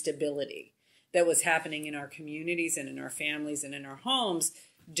level of instability that was happening in our communities and in our families and in our homes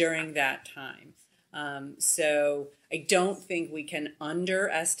during that time. So I don't think we can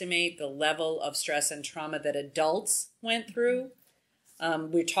underestimate the level of stress and trauma that adults went through.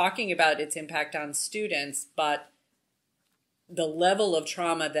 We're talking about its impact on students, but the level of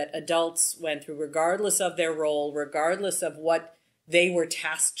trauma that adults went through, regardless of their role, regardless of what they were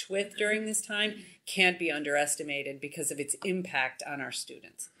tasked with during this time, can't be underestimated because of its impact on our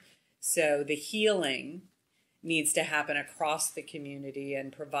students. So the healing needs to happen across the community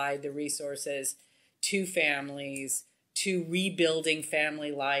and provide the resources to families, to rebuilding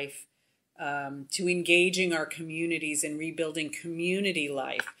family life, to engaging our communities in rebuilding community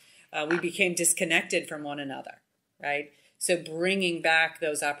life. We became disconnected from one another, right? So bringing back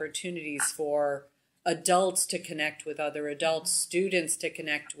those opportunities for adults to connect with other adults, students to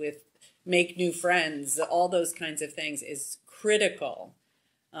connect with, make new friends, all those kinds of things is critical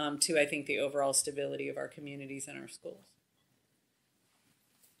to, I think, the overall stability of our communities and our schools.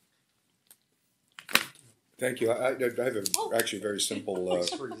 Thank you. I have actually a very simple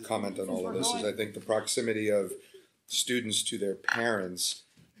comment on all of this. Is I think the proximity of students to their parents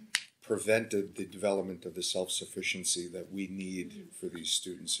prevented the development of the self-sufficiency that we need for these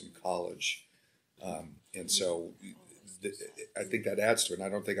students in college. And so I think that adds to it. And I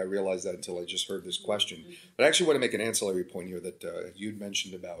don't think I realized that until I just heard this question. But I actually want to make an ancillary point here that you'd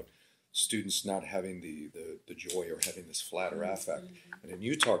mentioned about students not having the joy or having this flatter affect. And then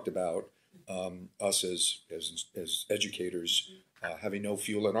you talked about us as educators having no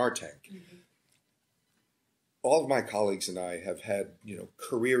fuel in our tank. All of my colleagues and I have had,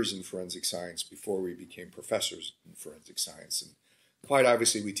 careers in forensic science before we became professors in forensic science. And quite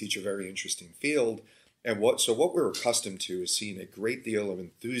obviously, we teach a very interesting field. And what we're accustomed to is seeing a great deal of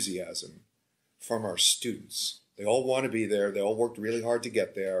enthusiasm from our students. They all want to be there. They all worked really hard to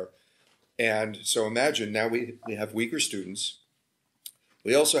get there. And so imagine now we have weaker students.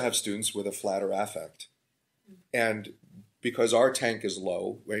 We also have students with a flatter affect. And because our tank is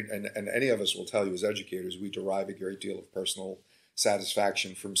low, right, and any of us will tell you as educators, we derive a great deal of personal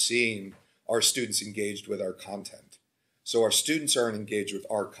satisfaction from seeing our students engaged with our content. So our students aren't engaged with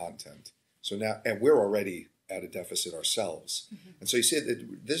our content. So now, and we're already at a deficit ourselves. And so you see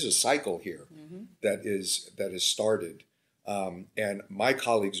that there's a cycle here that is started. And my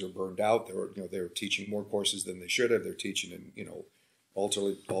colleagues are burned out. They're teaching more courses than they should have. They're teaching in,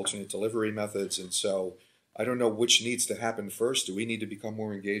 alternate delivery methods. And so I don't know which needs to happen first. Do we need to become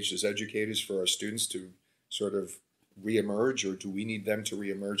more engaged as educators for our students to sort of reemerge, or do we need them to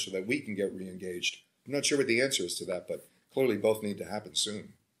reemerge so that we can get reengaged? I'm not sure what the answer is to that, but clearly both need to happen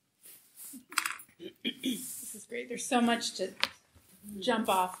soon. This is great. There's so much to jump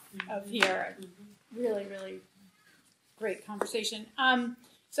off of here. Really, really great conversation.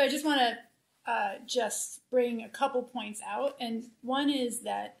 So I just want to just bring a couple points out. And one is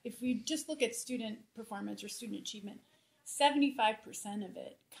that if we just look at student performance or student achievement, 75% of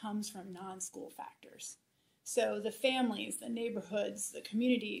it comes from non-school factors. So the families, the neighborhoods, the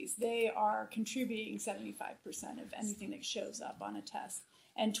communities, they are contributing 75% of anything that shows up on a test.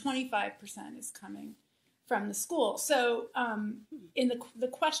 And 25% is coming from the school. So in the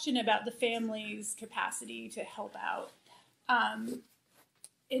question about the family's capacity to help out,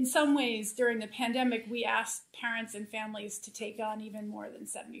 in some ways during the pandemic, we asked parents and families to take on even more than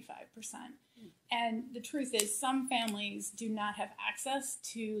 75%. And the truth is some families do not have access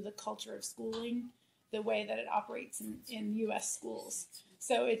to the culture of schooling the way that it operates in U.S. schools.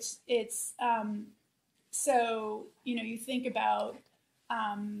 So you think about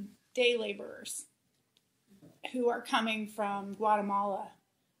day laborers who are coming from Guatemala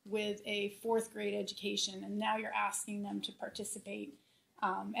with a 4th grade education, and now you're asking them to participate.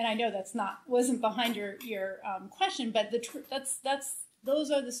 And I know wasn't behind your question, but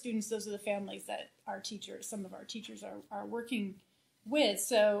those are the students, those are the families that some of our teachers are working with.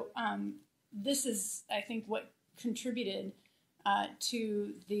 So this is, I think, what contributed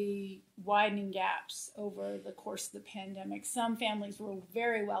to the widening gaps over the course of the pandemic. Some families were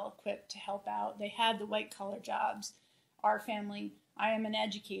very well equipped to help out. They had the white collar jobs. Our family, I am an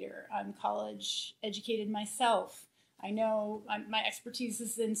educator. I'm college educated myself. I know my expertise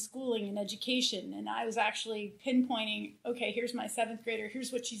is in schooling and education, and I was actually pinpointing, okay, here's my 7th grader,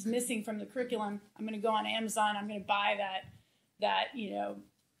 here's what she's missing from the curriculum. I'm going to go on Amazon, I'm going to buy that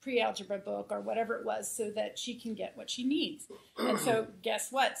pre-algebra book or whatever it was so that she can get what she needs. And so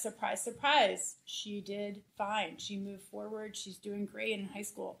guess what? Surprise, surprise. She did fine. She moved forward. She's doing great in high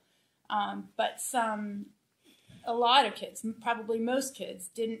school. But a lot of kids, probably most kids,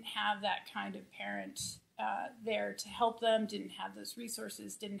 didn't have that kind of parent there to help them, didn't have those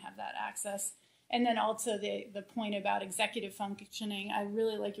resources, didn't have that access. And then also the point about executive functioning. I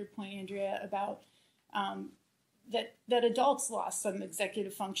really like your point, Andrea, about that adults lost some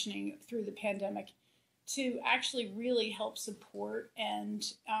executive functioning through the pandemic to actually really help support and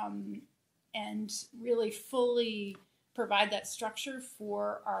really fully provide that structure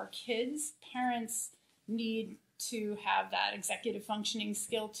for our kids. Parents need to have that executive functioning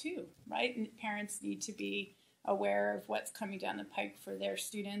skill too, right? And parents need to be aware of what's coming down the pike for their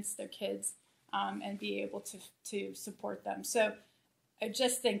students, their kids, and be able to support them. So I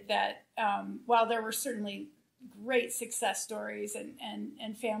just think that while there were certainly great success stories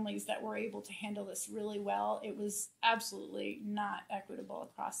and families that were able to handle this really well, it was absolutely not equitable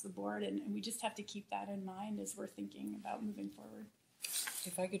across the board. And we just have to keep that in mind as we're thinking about moving forward.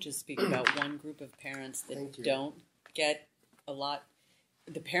 If I could just speak about one group of parents that don't get a lot,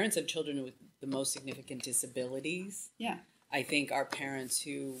 the parents of children with the most significant disabilities. Yeah. I think are parents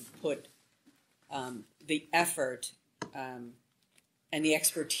who put the effort and the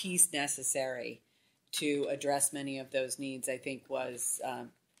expertise necessary to address many of those needs. I think was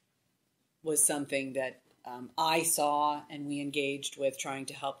something that I saw and we engaged with, trying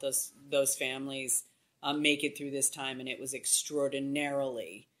to help those families make it through this time, and it was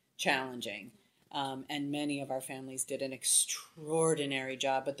extraordinarily challenging. And many of our families did an extraordinary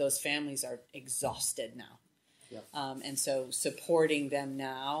job, but those families are exhausted now. Yeah. And so supporting them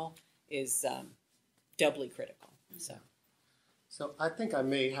now is doubly critical. So I think I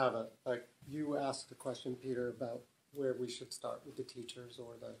may have you asked a question, Peter, about where we should start with the teachers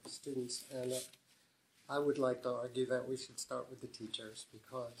or the students, and I would like to argue that we should start with the teachers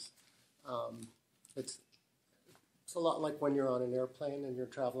because it's a lot like when you're on an airplane and you're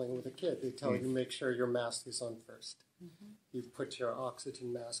traveling with a kid. They tell you make sure your mask is on first. Mm-hmm. You put your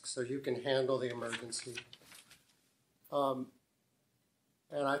oxygen mask so you can handle the emergency. And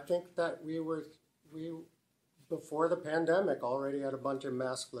I think that we before the pandemic already had a bunch of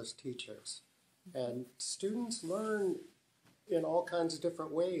maskless teachers. And students learn in all kinds of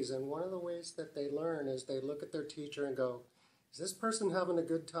different ways. And one of the ways that they learn is they look at their teacher and go, is this person having a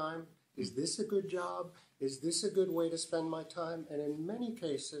good time? Is this a good job? Is this a good way to spend my time? And in many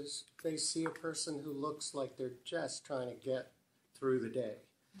cases, they see a person who looks like they're just trying to get through the day.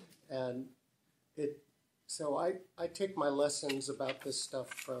 And so I take my lessons about this stuff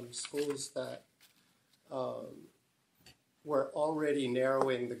from schools that were already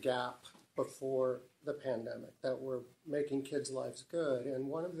narrowing the gap before the pandemic, that were making kids' lives good. And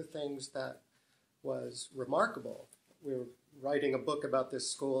one of the things that was remarkable, we were writing a book about this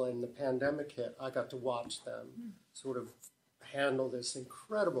school and the pandemic hit. I got to watch them sort of handle this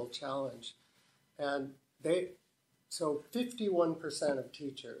incredible challenge. And so 51% of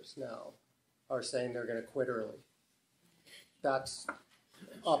teachers now are saying they're going to quit early. That's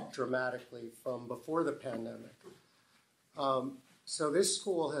up dramatically from before the pandemic. So this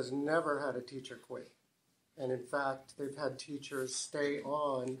school has never had a teacher quit. And in fact, they've had teachers stay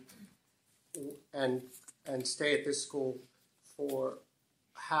on and stay at this school for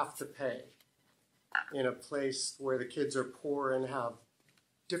half the pay in a place where the kids are poor and have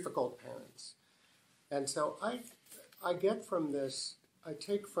difficult parents. And so I get from this, I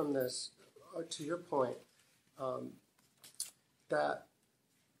take from this, to your point, that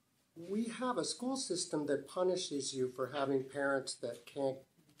we have a school system that punishes you for having parents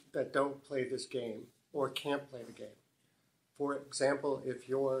that don't play this game or can't play the game. For example, if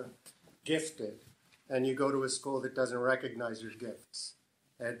you're gifted and you go to a school that doesn't recognize your gifts,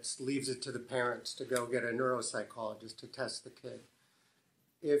 it leaves it to the parents to go get a neuropsychologist to test the kid.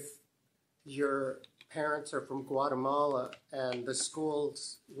 If your parents are from Guatemala and the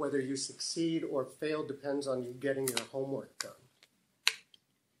schools, whether you succeed or fail, depends on you getting your homework done.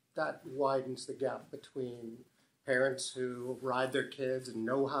 That widens the gap between parents who ride their kids and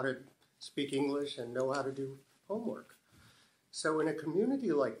know how to speak English and know how to do homework. So in a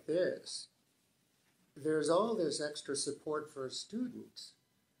community like this, there's all this extra support for students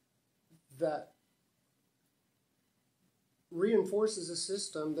that reinforces a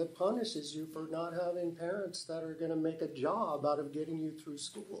system that punishes you for not having parents that are going to make a job out of getting you through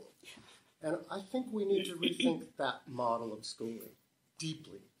school. And I think we need to rethink that model of schooling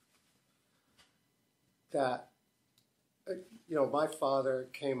deeply. That, my father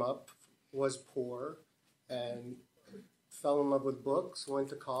came up, was poor, and fell in love with books, went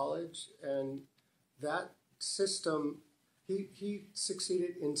to college, and that system, he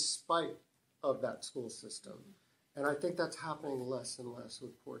succeeded in spite of that school system. And I think that's happening less and less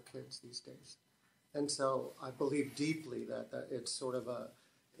with poor kids these days. And so I believe deeply that it's sort of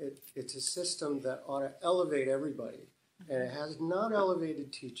it's a system that ought to elevate everybody. And it has not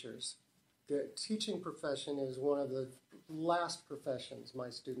elevated teachers. The teaching profession is one of the last professions my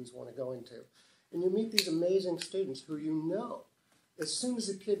students want to go into. And you meet these amazing students who as soon as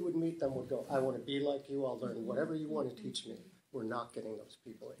a kid would meet them, would go, I want to be like you, I'll learn whatever you want to teach me. We're not getting those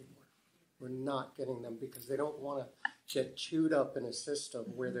people anymore. We're not getting them because they don't want to get chewed up in a system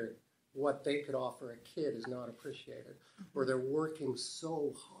where what they could offer a kid is not appreciated, or they're working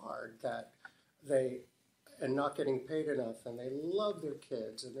so hard that and not getting paid enough, and they love their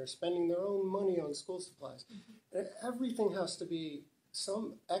kids, and they're spending their own money on school supplies. And everything has to be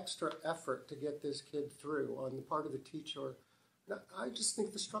some extra effort to get this kid through on the part of the teacher. I just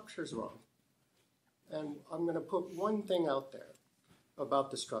think the structure is wrong. And I'm going to put one thing out there about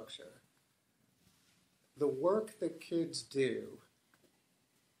the structure. The work that kids do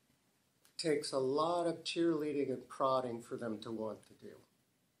takes a lot of cheerleading and prodding for them to want to do.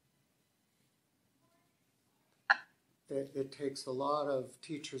 It takes a lot of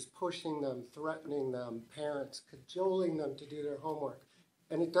teachers pushing them, threatening them, parents cajoling them to do their homework.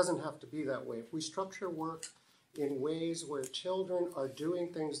 And it doesn't have to be that way. If we structure work in ways where children are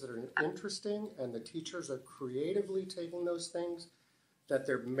doing things that are interesting and the teachers are creatively taking those things that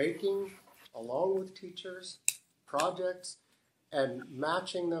they're making along with teachers, projects, and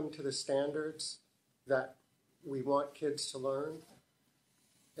matching them to the standards that we want kids to learn,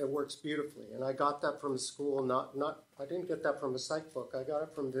 it works beautifully. And I got that from a school, I didn't get that from a psych book. I got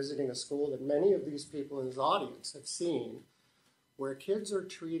it from visiting a school that many of these people in this audience have seen, where kids are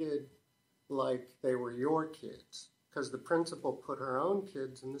treated like they were your kids, because the principal put her own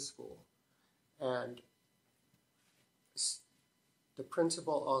kids in the school. And the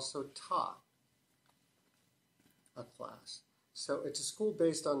principal also taught a class. So it's a school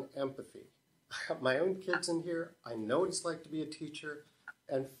based on empathy. I have my own kids in here. I know what it's like to be a teacher.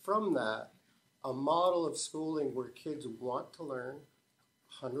 And from that, a model of schooling where kids want to learn,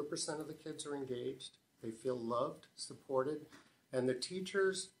 100% of the kids are engaged, they feel loved, supported, and the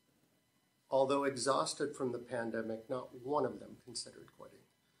teachers, although exhausted from the pandemic, not one of them considered quitting.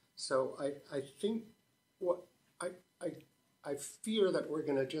 So I think I fear that we're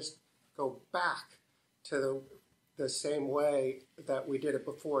going to just go back to the same way that we did it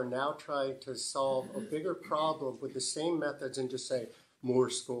before, now trying to solve a bigger problem with the same methods and just say,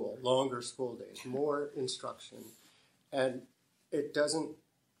 more school, longer school days, more instruction. And it doesn't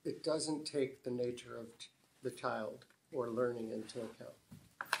take the nature of the child or learning into account.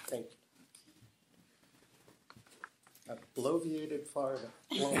 Thank you. I've bloviated far enough.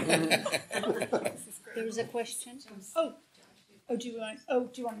 There is a question. Oh, do you want?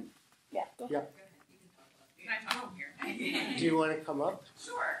 Yeah, go ahead. Yeah. Can I talk here? Do you want to come up?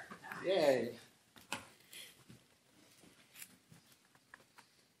 Sure. Yay.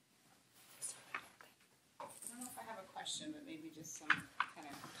 I don't know if I have a question, but maybe just some kind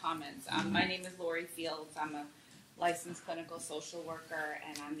of comments. My name is Lori Fields. I'm a licensed clinical social worker,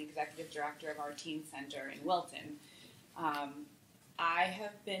 and I'm the executive director of our teen center in Wilton. I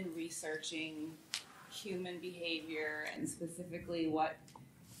have been researching human behavior and specifically what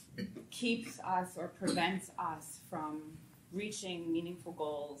keeps us or prevents us from reaching meaningful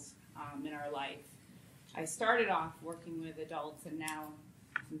goals in our life. I started off working with adults, and now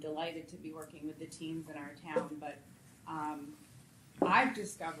I'm delighted to be working with the teens in our town, but I've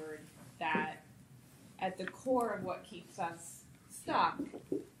discovered that at the core of what keeps us stuck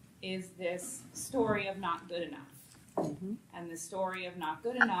is this story of not good enough. Mm-hmm. And the story of not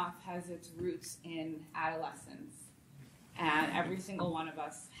good enough has its roots in adolescence. And every single one of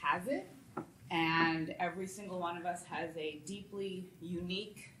us has it, and every single one of us has a deeply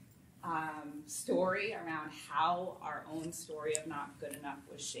unique story around how our own story of not good enough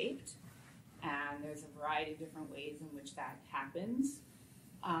was shaped. And there's a variety of different ways in which that happens.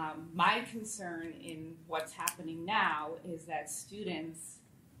 My concern in what's happening now is that students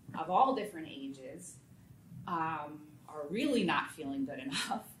of all different ages are really not feeling good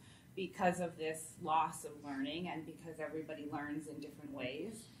enough because of this loss of learning and because everybody learns in different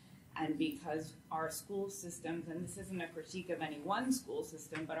ways and because our school systems, and this isn't a critique of any one school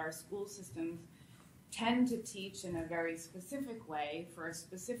system, but our school systems tend to teach in a very specific way for a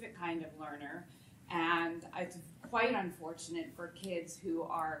specific kind of learner, and it's quite unfortunate for kids who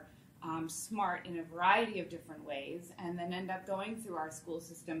are smart in a variety of different ways and then end up going through our school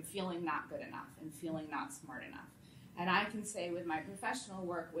system feeling not good enough and feeling not smart enough. And I can say with my professional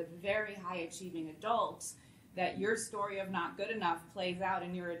work with very high achieving adults that your story of not good enough plays out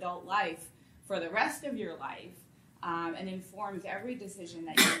in your adult life for the rest of your life and informs every decision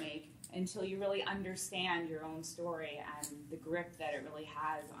that you make until you really understand your own story and the grip that it really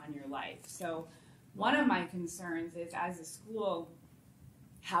has on your life. So one of my concerns is, as a school,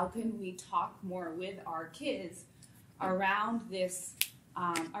 how can we talk more with our kids around this,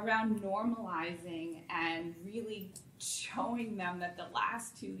 around normalizing and really showing them that the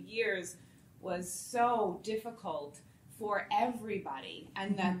last 2 years was so difficult for everybody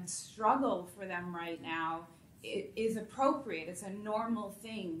and that struggle for them right now is appropriate. It's a normal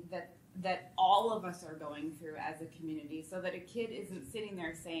thing that all of us are going through as a community, so that a kid isn't sitting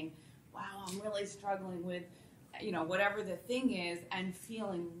there saying, wow, I'm really struggling with, you know, whatever the thing is, and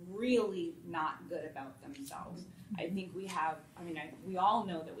feeling really not good about themselves. I think we have, we all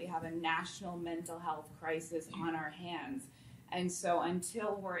know that we have a national mental health crisis on our hands. And so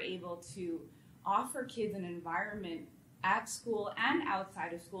until we're able to offer kids an environment at school and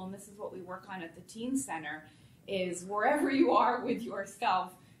outside of school, and this is what we work on at the Teen Center, is wherever you are with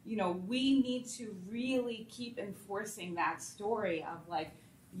yourself, you know, we need to really keep enforcing that story of like,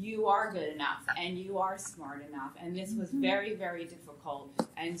 you are good enough and you are smart enough, and this was very, very difficult,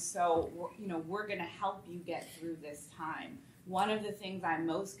 and so we're going to help you get through this time. One of the things I'm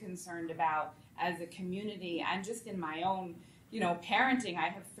most concerned about as a community, and just in my own parenting, I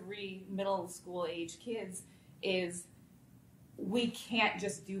have 3 middle school age kids, is we can't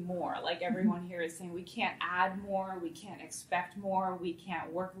just do more. Like everyone here is saying, we can't add more, we can't expect more, we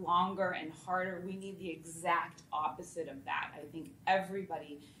can't work longer and harder. We need the exact opposite of that. I think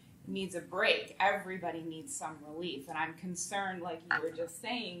everybody needs a break. Everybody needs some relief. And I'm concerned, like you were just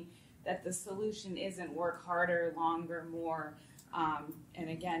saying, that the solution isn't work harder, longer, more. And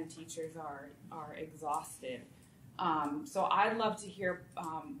again, teachers are exhausted. So I'd love to hear,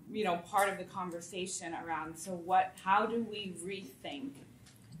 part of the conversation around, how do we rethink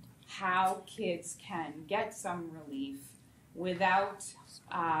how kids can get some relief without,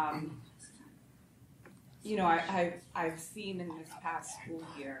 I've seen in this past school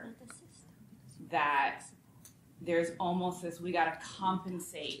year that there's almost this, we got to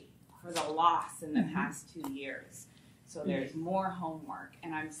compensate for the loss in the past 2 years. So there's more homework,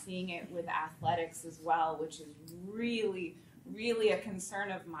 and I'm seeing it with athletics as well, which is really, really a concern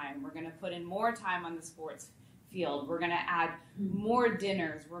of mine. We're going to put in more time on the sports field. We're going to add more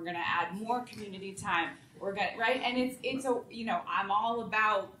dinners. We're going to add more community time. Right? And it's I'm all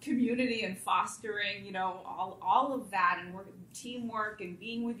about community and fostering, all of that, and teamwork and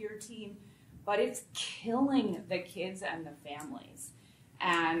being with your team. But it's killing the kids and the families,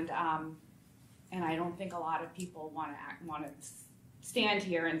 and I don't think a lot of people want to stand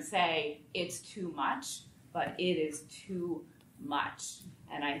here and say it's too much, but it is too much.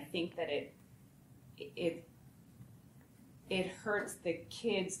 And I think that it hurts the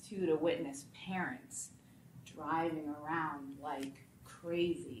kids too to witness parents driving around like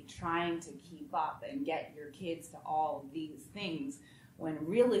crazy, trying to keep up and get your kids to all of these things, when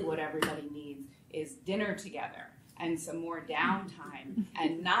really what everybody needs is dinner together and some more downtime,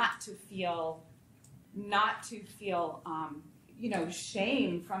 and not to feel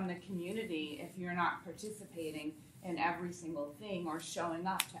shame from the community if you're not participating in every single thing or showing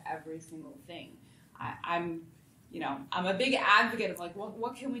up to every single thing. I'm a big advocate of like,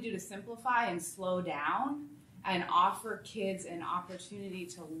 what can we do to simplify and slow down and offer kids an opportunity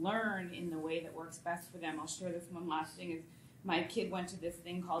to learn in the way that works best for them. I'll share this one last thing is, my kid went to this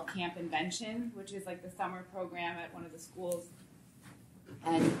thing called Camp Invention, which is like the summer program at one of the schools.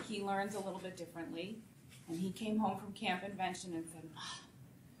 And he learns a little bit differently. And he came home from Camp Invention and said,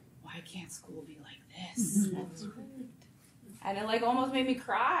 why can't school be like this? That's right. And it like almost made me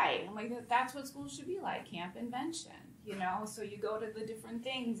cry. I'm like, that's what school should be like, Camp Invention. So you go to the different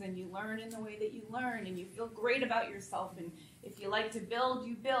things and you learn in the way that you learn, and you feel great about yourself. And if you like to build,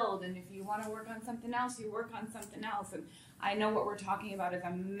 you build. And if you want to work on something else, you work on something else. And I know what we're talking about is a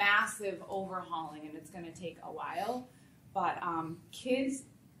massive overhauling, and it's going to take a while. But kids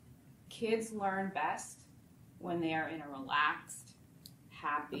learn best when they are in a relaxed,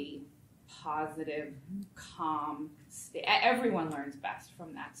 happy, positive, calm state. Everyone learns best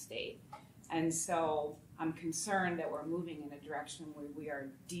from that state. And so I'm concerned that we're moving in a direction where we are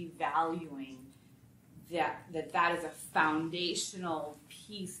devaluing that is a foundational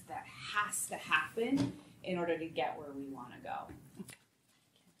piece that has to happen in order to get where we want to go.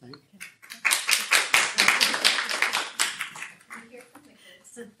 Thank you.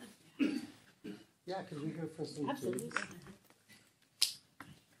 Yeah, could we hear from some Absolutely. kids?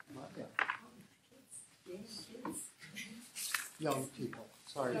 Yeah. Young people.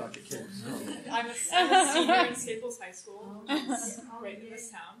 Sorry about the kids. I'm a senior in Staples High School, right in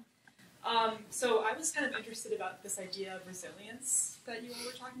this town. So I was kind of interested about this idea of resilience that you all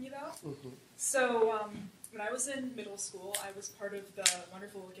were talking about. Mm-hmm. So when I was in middle school, I was part of the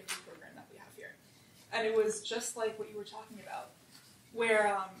wonderful gifted program that we have here. And it was just like what you were talking about,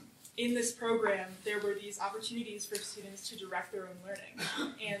 where in this program, there were these opportunities for students to direct their own learning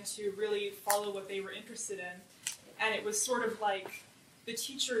and to really follow what they were interested in. And it was sort of like the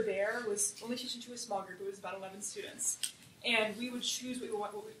teacher there was only teaching to a small group. It was about 11 students. And we would choose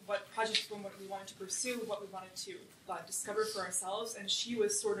what projects we wanted to pursue, what we wanted to discover for ourselves. And she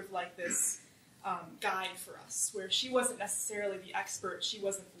was sort of like this guide for us, where she wasn't necessarily the expert. She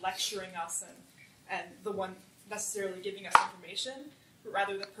wasn't lecturing us and the one necessarily giving us information, but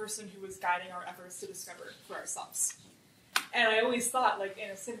rather the person who was guiding our efforts to discover for ourselves. And I always thought, like, in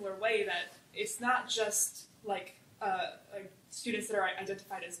a similar way, that it's not just like students that are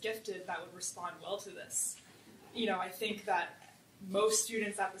identified as gifted that would respond well to this. You know, I think that most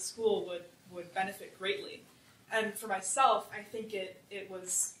students at the school would benefit greatly. And for myself, I think it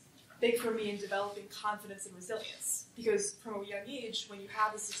was big for me in developing confidence and resilience. Because from a young age, when you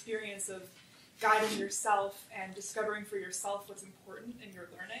have this experience of guiding yourself and discovering for yourself what's important in your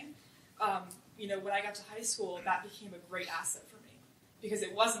learning, you know, when I got to high school, that became a great asset for me. Because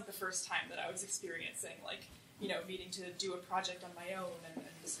it wasn't the first time that I was experiencing, like, you know, needing to do a project on my own and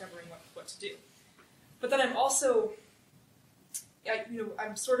discovering what to do. But then I'm also,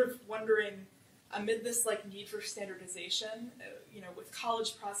 I'm sort of wondering, amid this like need for standardization, you know, with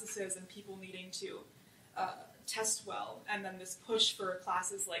college processes and people needing to test well, and then this push for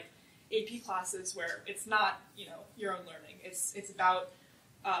classes like AP classes where it's not, you know, your own learning. It's about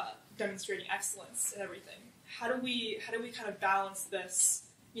demonstrating excellence in everything. How do we kind of balance this,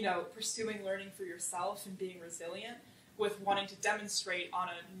 you know, pursuing learning for yourself and being resilient with wanting to demonstrate on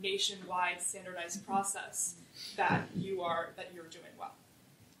a nationwide standardized process that you're doing well?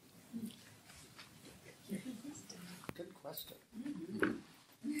 Good question.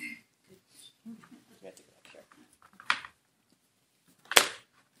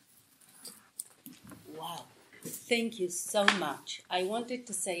 Wow. Thank you so much. I wanted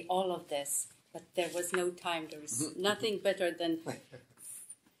to say all of this, but there was no time. There was nothing better than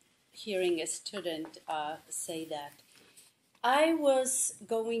hearing a student say that. I was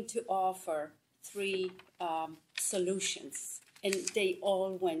going to offer 3 solutions, and they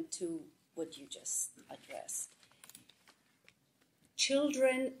all went to what you just addressed.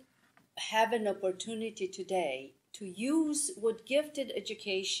 Children have an opportunity today to use what gifted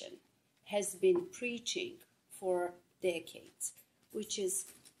education has been preaching for decades, which is,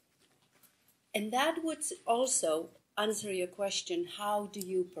 and that would also answer your question, how do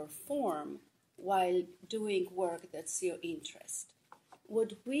you perform while doing work that's your interest?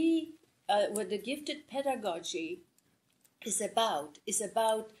 What the gifted pedagogy is about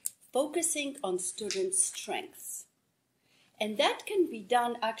focusing on students' strengths. And that can be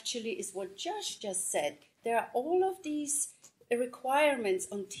done, actually, is what Josh just said. There are all of these requirements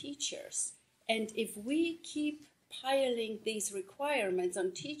on teachers. And if we keep piling these requirements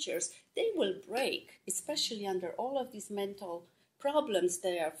on teachers, they will break, especially under all of these mental problems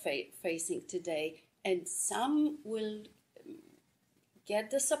they are facing today. And some will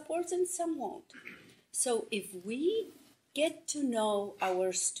get the support and some won't. So if we get to know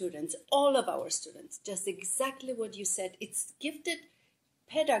our students, all of our students, just exactly what you said, it's gifted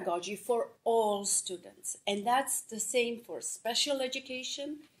pedagogy for all students. And that's the same for special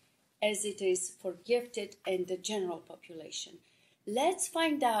education as it is for gifted and the general population. Let's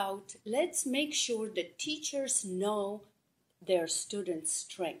find out, let's make sure that teachers know their students'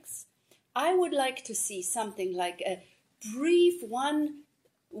 strengths. I would like to see something like a brief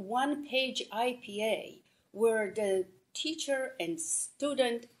one-page IPA where the teacher and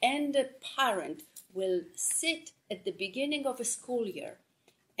student and the parent will sit at the beginning of a school year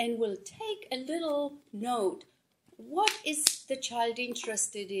and will take a little note. what is the child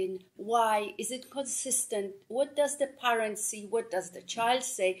interested in? Why? Is it consistent? What does the parent see? What does the child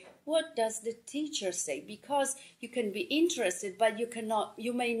say? What does the teacher say? Because you can be interested, but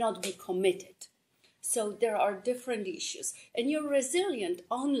you may not be committed. So there are different issues. And you're resilient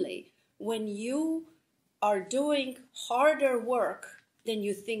only when you are doing harder work than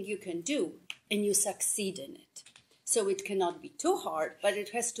you think you can do, and you succeed in it. So it cannot be too hard, but it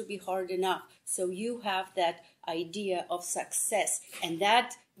has to be hard enough. So you have that idea of success, and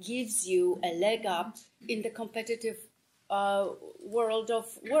that gives you a leg up in the competitive world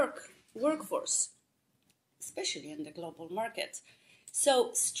of workforce, especially in the global markets.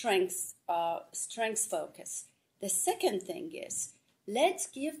 So strengths focus. The second thing is, let's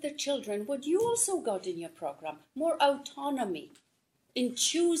give the children what you also got in your program, more autonomy in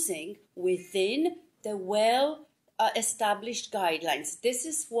choosing within the established guidelines. This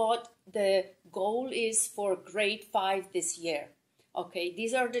is what the goal is for grade 5 this year. Okay,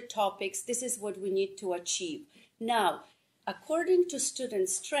 these are the topics. This is what we need to achieve. Now, according to student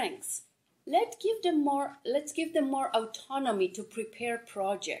strengths, let's give them more autonomy to prepare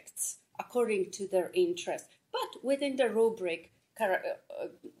projects according to their interest, but within the rubric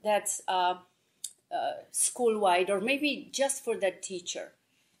that's school-wide, or maybe just for that teacher.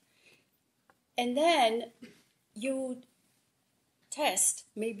 And then you test,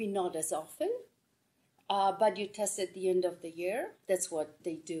 maybe not as often, but you test at the end of the year. That's what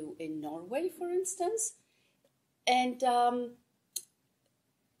they do in Norway, for instance. And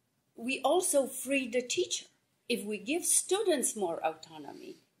we also free the teacher. If we give students more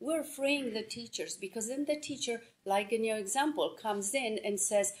autonomy, we're freeing the teachers, because then the teacher, like in your example, comes in and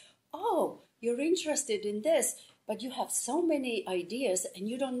says, oh, you're interested in this, but you have so many ideas and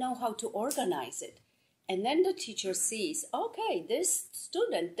you don't know how to organize it. And then the teacher sees, okay, this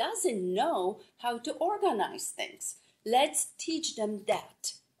student doesn't know how to organize things. Let's teach them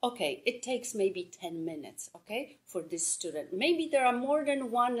that. Okay, it takes maybe 10 minutes, okay, for this student. Maybe there are more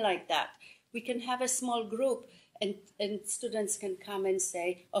than one like that. We can have a small group, and students can come and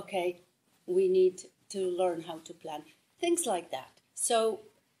say, okay, we need to learn how to plan. Things like that. So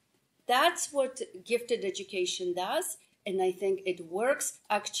that's what gifted education does, and I think it works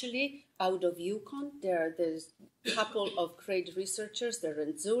actually out of UConn. There's a couple of great researchers. They're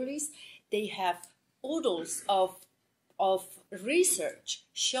in Zulis. They have oodles of research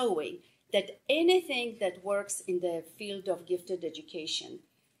showing that anything that works in the field of gifted education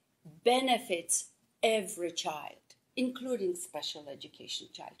benefits every child, including special education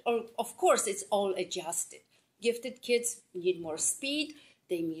child. Or, of course, it's all adjusted. Gifted kids need more speed.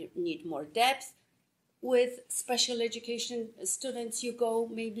 They need more depth. With special education students, you go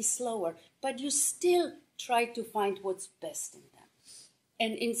maybe slower, but you still try to find what's best in them.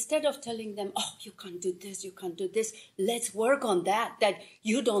 And instead of telling them, oh, you can't do this, you can't do this, let's work on that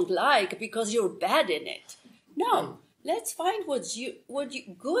you don't like because you're bad in it. No, let's find what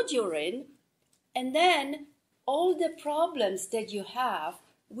good you're in, and then all the problems that you have,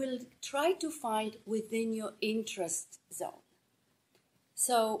 we'll try to find within your interest zone.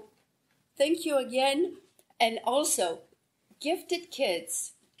 So thank you again. And also, gifted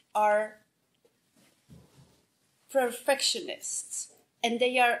kids are perfectionists, and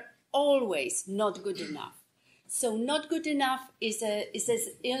they are always not good enough. So not good enough is an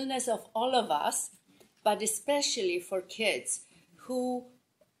illness of all of us, but especially for kids who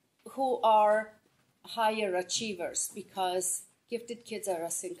are higher achievers, because gifted kids are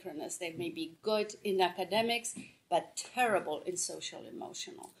asynchronous. They may be good in academics, but terrible in social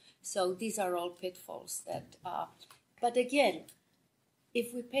emotional. So these are all pitfalls that, but again,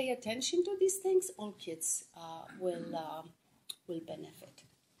 if we pay attention to these things, all kids will benefit.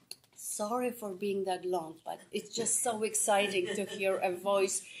 Sorry for being that long, but it's just so exciting to hear a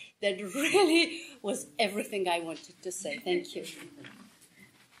voice that really was everything I wanted to say. Thank you.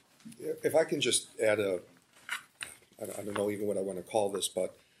 If I can just add I don't know even what I want to call this,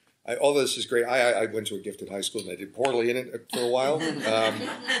 but all this is great. I went to a gifted high school and I did poorly in it for a while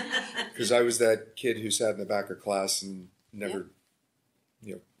because I was that kid who sat in the back of class and never,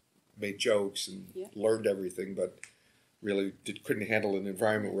 made jokes and learned everything, but really couldn't handle an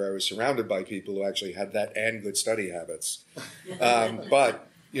environment where I was surrounded by people who actually had that and good study habits. But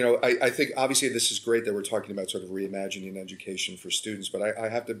I think obviously this is great that we're talking about sort of reimagining education for students, but I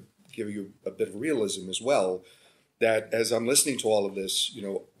have to give you a bit of realism as well. That as I'm listening to all of this,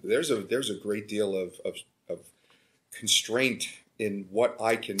 there's a great deal of constraint in what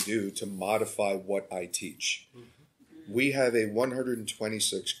I can do to modify what I teach. Mm-hmm. We have a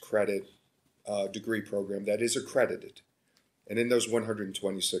 126 credit degree program that is accredited. And in those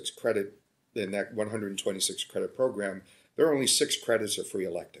 126 credit in that 126 credit program, there are only 6 credits of free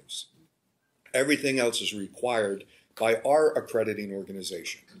electives. Everything else is required by our accrediting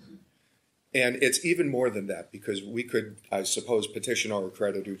organization. And it's even more than that, because we could, I suppose, petition our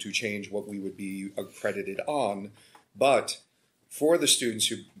accreditor to change what we would be accredited on. But for the students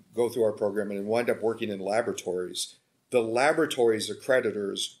who go through our program and wind up working in laboratories, the laboratories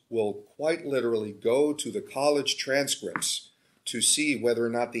accreditors will quite literally go to the college transcripts to see whether or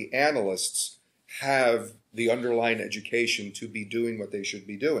not the analysts have the underlying education to be doing what they should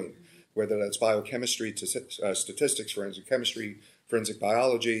be doing, whether that's biochemistry, statistics, forensic chemistry, forensic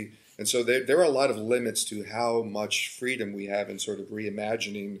biology. And so there are a lot of limits to how much freedom we have in sort of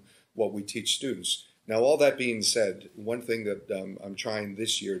reimagining what we teach students. Now, all that being said, one thing that I'm trying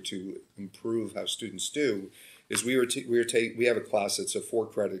this year to improve how students do is we have a class that's a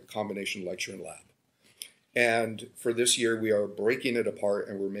 4-credit combination lecture and lab. And for this year, we are breaking it apart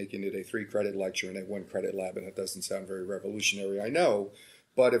and we're making it a 3-credit lecture and a 1-credit lab. And that doesn't sound very revolutionary, I know.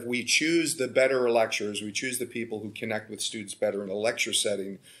 But if we choose the better lecturers, we choose the people who connect with students better in a lecture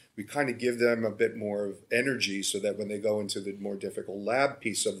setting, we kind of give them a bit more of energy so that when they go into the more difficult lab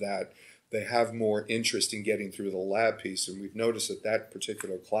piece of that, they have more interest in getting through the lab piece. And we've noticed that that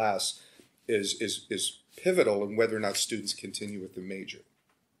particular class is pivotal in whether or not students continue with the major.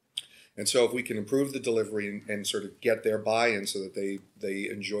 And so if we can improve the delivery and sort of get their buy-in so that they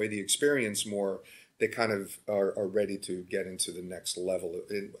enjoy the experience more, they kind of are ready to get into the next level,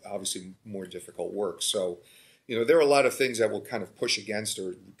 in obviously more difficult work. So, there are a lot of things that will kind of push against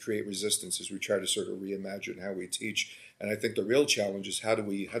or create resistance as we try to sort of reimagine how we teach. And I think the real challenge is how do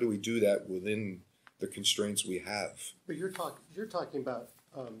we do that within the constraints we have? But you're talking about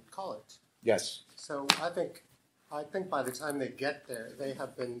college. Yes. So I think by the time they get there, they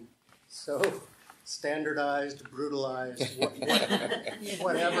have been so standardized, brutalized,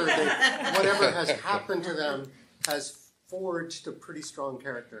 whatever has happened to them has forged a pretty strong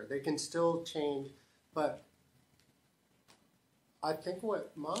character. They can still change, but I think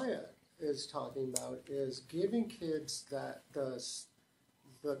what Maya is talking about is giving kids that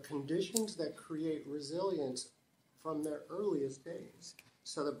the conditions that create resilience from their earliest days,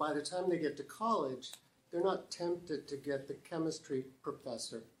 so that by the time they get to college, they're not tempted to get the chemistry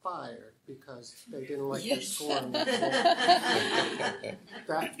professor fired because they didn't like their score on the exam.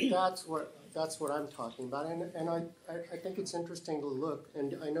 That's what I'm talking about, and I think it's interesting to look,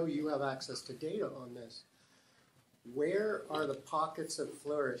 and I know you have access to data on this. Where are the pockets of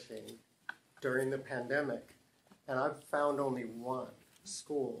flourishing during the pandemic? And I've found only one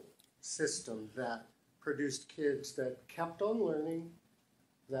school system that produced kids that kept on learning,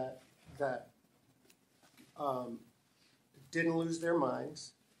 that didn't lose their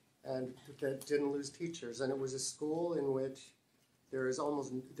minds, and that didn't lose teachers. And it was a school in which there's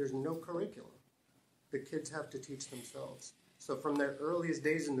no curriculum. The kids have to teach themselves. So from their earliest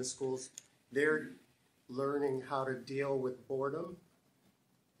days in the schools, they're learning how to deal with boredom.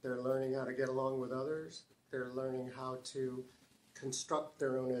 They're learning how to get along with others. They're learning how to construct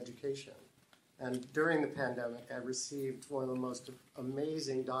their own education. And during the pandemic, I received one of the most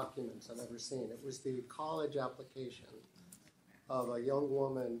amazing documents I've ever seen. It was the college application of a young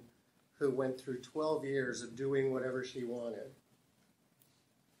woman who went through 12 years of doing whatever she wanted.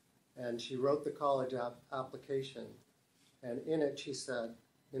 And she wrote the college application. And in it, she said,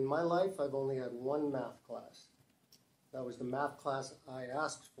 "In my life, I've only had one math class. That was the math class I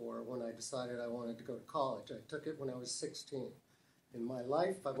asked for when I decided I wanted to go to college. I took it when I was 16. In my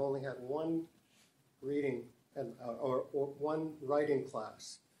life, I've only had one reading or one writing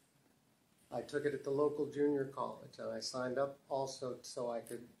class. I took it at the local junior college, and I signed up also so I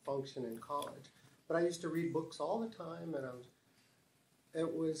could function in college. But I used to read books all the time, and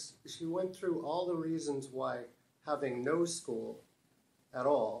she went through all the reasons why having no school at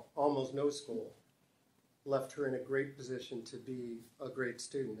all, almost no school, left her in a great position to be a great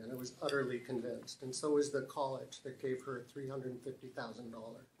student, and I was utterly convinced. And so was the college that gave her a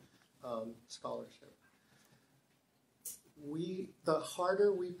 $350,000 scholarship. The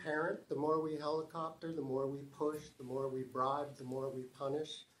harder we parent, the more we helicopter, the more we push, the more we bribe, the more we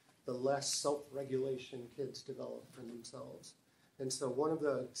punish, the less self-regulation kids develop for themselves. And so one of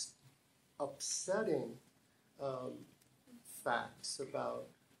the upsetting facts about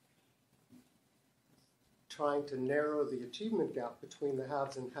trying to narrow the achievement gap between the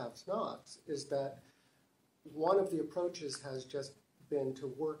haves and have-nots is that one of the approaches has just been to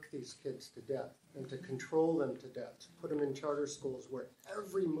work these kids to death and to control them to death, to put them in charter schools where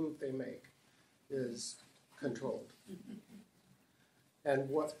every move they make is controlled. And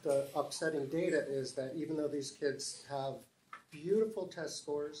what the upsetting data is that even though these kids have beautiful test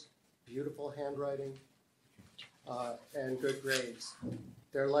scores, beautiful handwriting, and good grades,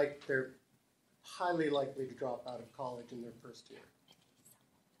 they're highly likely to drop out of college in their first year.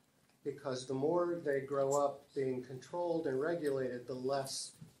 Because the more they grow up being controlled and regulated, the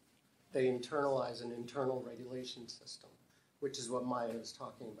less they internalize an internal regulation system, which is what Maya is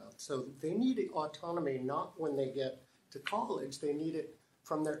talking about. So they need autonomy not when they get to college, they need it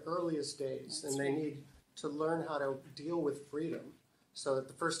from their earliest days. And they need to learn how to deal with freedom so that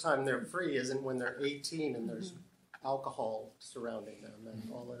the first time they're free isn't when they're 18 and there's alcohol surrounding them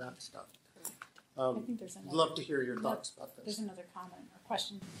and all of that stuff. I think there's another. Love to hear your thoughts about this. There's another comment or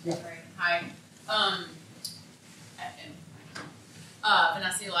question. Yeah. Right. Hi.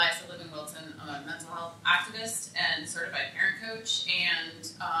 Vanessa Elias, I live in Wilton. I'm a mental health activist and certified parent coach.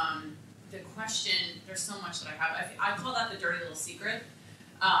 And the question, there's so much that I have. I call that the dirty little secret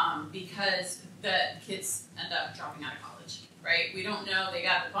because the kids end up dropping out of college, right? We don't know. They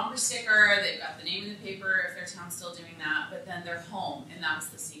got the bumper sticker, they've got the name in the paper if their town's still doing that, but then they're home, and that's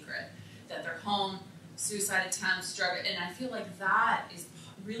the secret. That they're home, suicide attempts, drug, and I feel like that is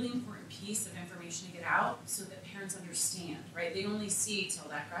a really important piece of information to get out so that parents understand, right? They only see till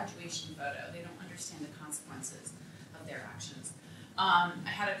that graduation photo. They don't understand the consequences of their actions. I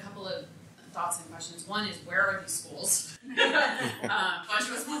had a couple of thoughts and questions. One is, where are these schools? Bunch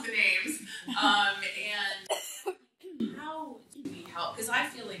of us want the names. And how do we help? Because I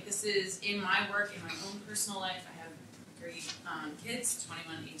feel like this is, in my work, in my own personal life, I have 3 kids,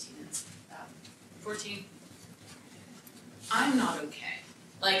 21, 18, and 14. I'm not okay.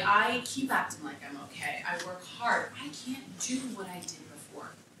 Like, I keep acting like I'm okay. I work hard. I can't do what I did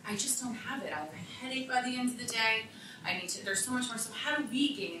before. I just don't have it. I have a headache by the end of the day. There's so much more. So how do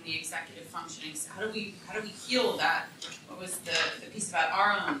we gain the executive functioning? So how do we heal that? What was the piece about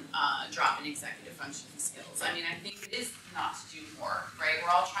our own drop in executive functioning skills? I mean, I think it is not to do more, right? We're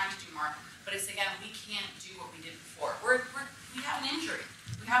all trying to do more, but it's, again, we can't do what we did before. We have an injury.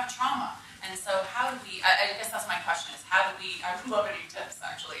 We have trauma. And so how do we, I guess that's my question is, how do we, I would love any tips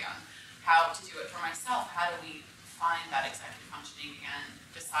actually on how to do it for myself. How do we find that executive functioning again,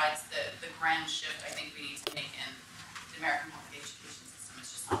 besides the grand shift I think we need to make in the American public education system?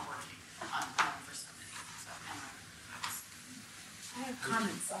 It's just not working for so many. So anyway, I have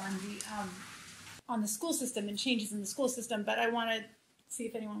comments on the school system and changes in the school system, but I want to see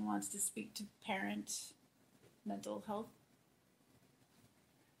if anyone wants to speak to parent mental health.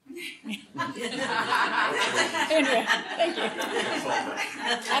 Andrea, thank you. I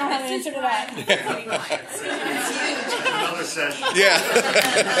don't have an answer to that. Another session. Yeah.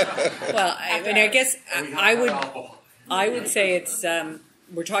 Well, I guess I would say it's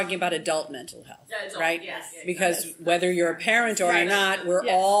we're talking about adult mental health, right? Yes. Because whether you're a parent or not, we're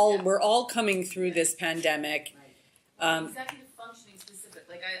all coming through this pandemic. Executive functioning specific,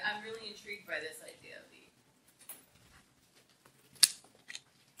 like I'm really intrigued by this idea.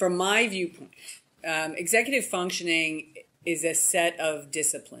 From my viewpoint, executive functioning is a set of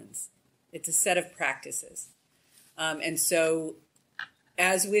disciplines. It's a set of practices. And so,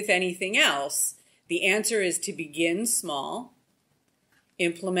 as with anything else, the answer is to begin small,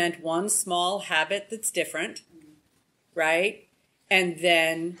 implement one small habit that's different, right? And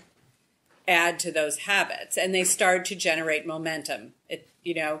then add to those habits. And they start to generate momentum.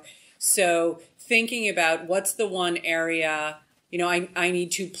 So thinking about what's the one area, I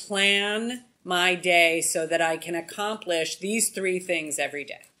need to plan my day so that I can accomplish these 3 things every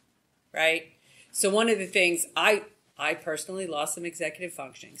day, right? So one of the things, I personally lost some executive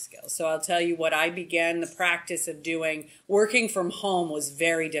functioning skills. So I'll tell you what I began the practice of doing. Working from home was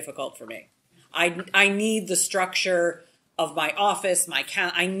very difficult for me. I need the structure of my office,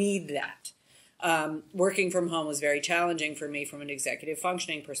 I need that. Working from home was very challenging for me from an executive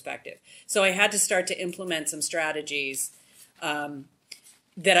functioning perspective. So I had to start to implement some strategies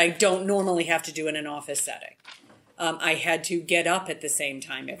that I don't normally have to do in an office setting. I had to get up at the same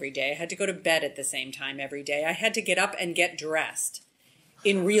time every day. I had to go to bed at the same time every day. I had to get up and get dressed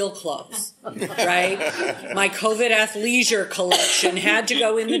in real clothes, right? My COVID athleisure collection had to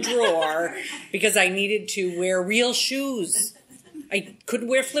go in the drawer because I needed to wear real shoes. I couldn't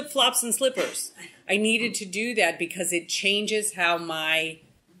wear flip-flops and slippers. I needed to do that because it changes how my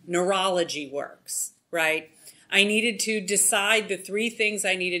neurology works, right? I needed to decide the 3 things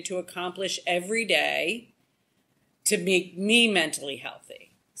I needed to accomplish every day to make me mentally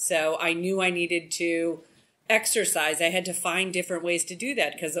healthy. So I knew I needed to exercise. I had to find different ways to do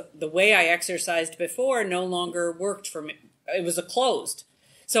that because the way I exercised before no longer worked for me. It was closed.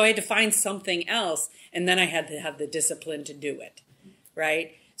 So I had to find something else, and then I had to have the discipline to do it,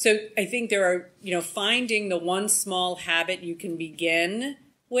 right? So I think there are, finding the one small habit you can begin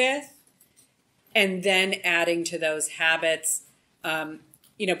with, and then adding to those habits.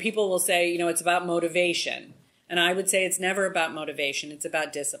 People will say, it's about motivation. And I would say it's never about motivation. It's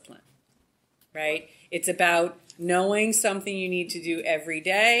about discipline, right? It's about knowing something you need to do every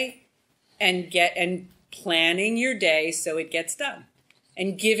day and planning your day so it gets done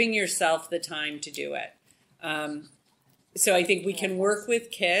and giving yourself the time to do it. So I think we can work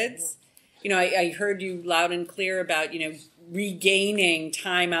with kids. I heard you loud and clear about, regaining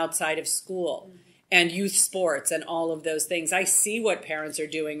time outside of school and youth sports and all of those things. I see what parents are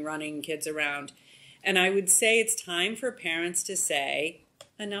doing, running kids around. And I would say it's time for parents to say,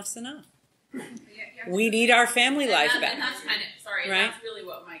 enough's enough. We need our family life back. And that's kind of, sorry, right? That's really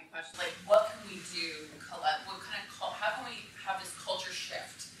what my question, what can we do, Colette? How can we have this culture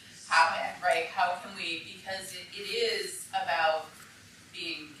shift happen, right? How can we, because it is about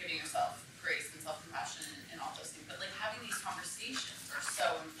giving yourself grace and self-compassion and all those things, but having these conversations are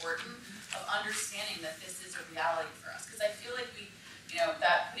so important of understanding that this is a reality for us. Because I feel like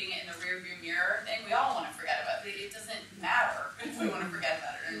that putting it in the rearview mirror thing, we all want to forget about it. It doesn't matter if we want to forget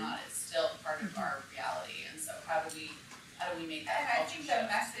about it or not. It's still part of our reality. And so how do we make that? And I think the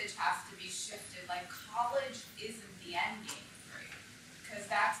message has to be shifted. College isn't the end game for you, because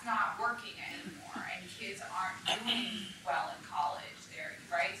that's not working anymore, and kids aren't doing well in college there,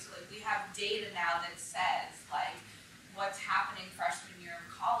 right? So we have data now that says what's happening freshman year in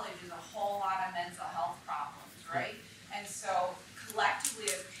college is a whole lot of mental health problems, right? And so collectively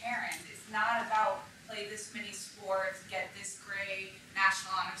as parents, it's not about play this many sports, get this grade,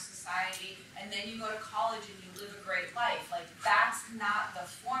 National Honor Society, and then you go to college and you live a great life. That's not the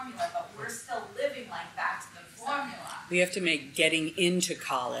formula, but we're still living like that's the formula. We have to make getting into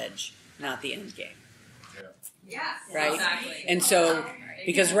college not the end game. Yes. Right? Exactly. And so,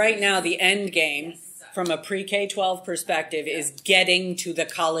 because right now the end game from a pre-K-12 perspective is getting to the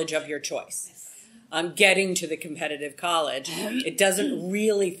college of your choice. Getting to the competitive college. It doesn't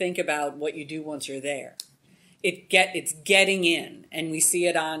really think about what you do once you're there. It's getting in, and we see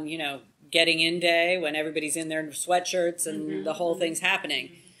it on getting in day when everybody's in their sweatshirts and the whole thing's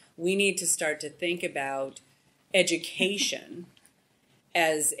happening. We need to start to think about education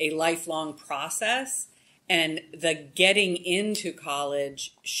as a lifelong process, and the getting into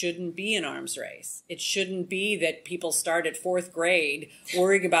college shouldn't be an arms race. It shouldn't be that people start at 4th grade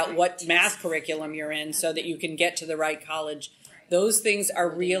worrying about what math curriculum you're in so that you can get to the right college. Those things are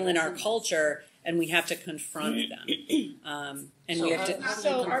real in our culture, and we have to confront them. And we have to. How do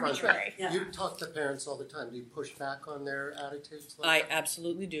you confront arbitrary. that? You talk to parents all the time. Do you push back on their attitudes? I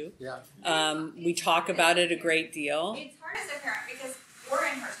absolutely do. Yeah. We talk about it a great deal. It's hard as a parent because we're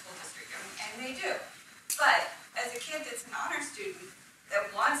in her school district, and they do. But as a kid that's an honor student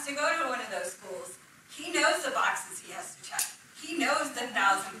that wants to go to one of those schools, he knows the boxes he has to check. He knows the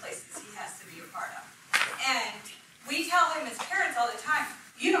 1,000 places he has to be a part of. And we tell him as parents all the time,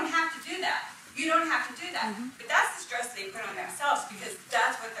 you don't have to do that. You don't have to do that. But that's the stress they put on themselves because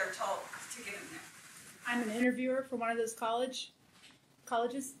that's what they're told to get them there. I'm an interviewer for one of those colleges.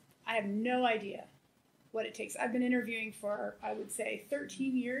 I have no idea what it takes. I've been interviewing for, I would say,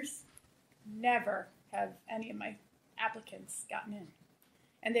 13 years. Never have any of my applicants gotten in.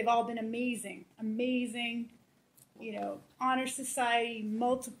 And they've all been amazing, honor society,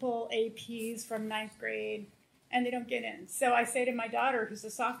 multiple APs from 9th grade, and they don't get in. So I say to my daughter, who's a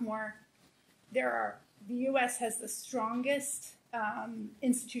sophomore, the U.S. has the strongest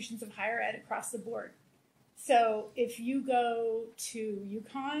institutions of higher ed across the board. So if you go to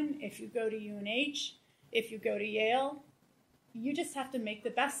UConn, if you go to UNH, if you go to Yale, you just have to make the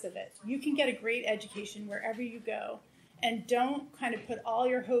best of it. You can get a great education wherever you go. And don't kind of put all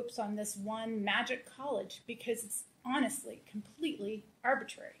your hopes on this one magic college because it's honestly completely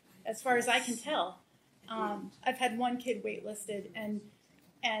arbitrary. As far as I can tell, I've had one kid waitlisted and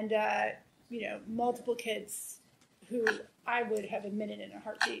multiple kids who I would have admitted in a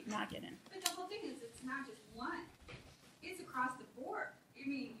heartbeat not getting in. But the whole thing is it's not just one. It's across the board. I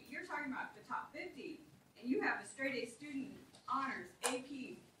mean, you're talking about the top 50, and you have a straight A student, honors,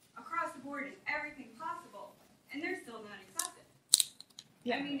 AP, across the board in everything possible, and they're still not accepted.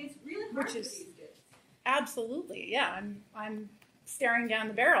 Yeah. I mean, it's really hard for these kids. Absolutely, yeah. I'm staring down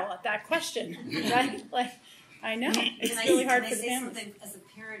the barrel at that question, right? I know it's really hard for the families. Something as a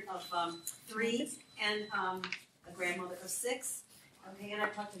parent of 3 and a grandmother of 6. Okay, and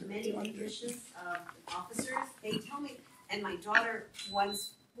I've talked to many admissions officers. They tell me, and my daughter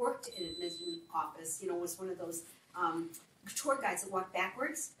once worked in an admission office. Was one of those tour guides that walk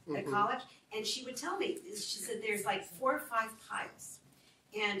backwards at college, and she would tell me. She said there's 4 or 5 piles,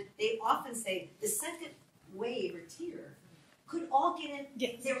 and they often say the second wave or tier could all get in.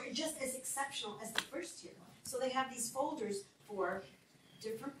 Yes. They were just as exceptional as the first year. So they have these folders for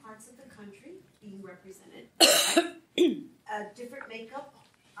different parts of the country being represented, different makeup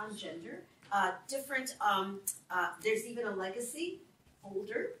on gender, different. There's even a legacy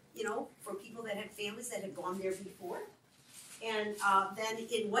folder, for people that had families that had gone there before. And then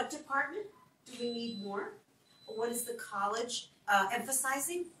in what department do we need more? What is the college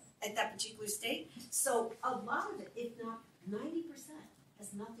emphasizing at that particular state? So a lot of it, if not 90%,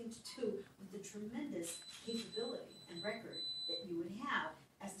 has nothing to do with the tremendous capability and record that you would have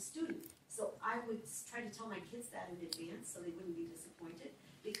as a student. So I would try to tell my kids that in advance so they wouldn't be disappointed,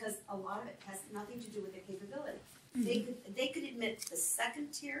 because a lot of it has nothing to do with their capability. Mm-hmm. They could admit the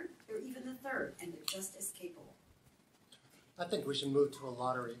second tier or even the third, and they're just as capable. I think we should move to a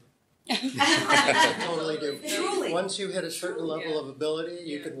lottery. I totally do. Truly. Once you hit a certain level of ability,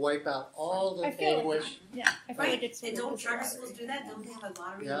 you could wipe out all the anguish. I feel like it's and don't charter schools do that? Don't they have a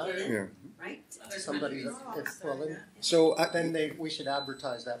lottery? Yeah. Right? Somebody, we should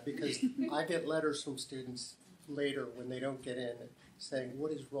advertise that, because I get letters from students later when they don't get in saying,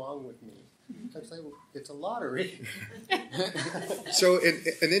 "What is wrong with me?" I say, well, it's a lottery. So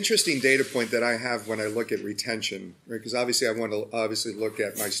an interesting data point that I have when I look at retention, right? Because obviously I want to look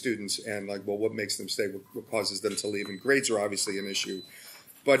at my students and what makes them stay, what causes them to leave, and grades are obviously an issue.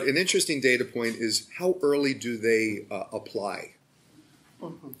 But an interesting data point is how early do they apply?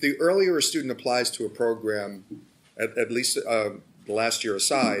 The earlier a student applies to a program, at least the last year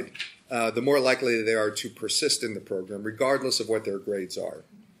aside, the more likely they are to persist in the program, regardless of what their grades are.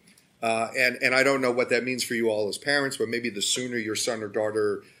 And I don't know what that means for you all as parents, but maybe the sooner your son or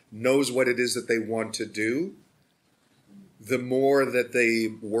daughter knows what it is that they want to do, the more that they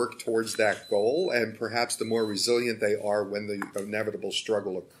work towards that goal, and perhaps the more resilient they are when the inevitable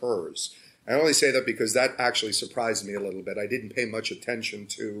struggle occurs. I only say that because that actually surprised me a little bit. I didn't pay much attention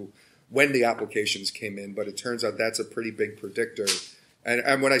to when the applications came in, but it turns out that's a pretty big predictor.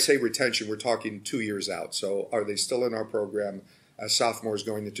 And when I say retention, we're talking 2 years out. So are they still in our program as sophomores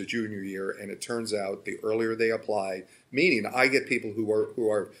going into junior year? And it turns out the earlier they apply, meaning I get people who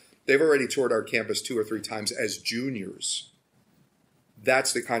are they've already toured our campus 2 or 3 times as juniors.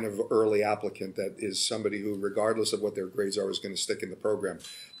 That's the kind of early applicant that is somebody who, regardless of what their grades are, is going to stick in the program.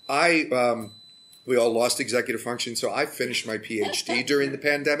 We all lost executive function, so I finished my PhD during the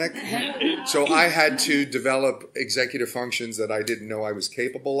pandemic. So I had to develop executive functions that I didn't know I was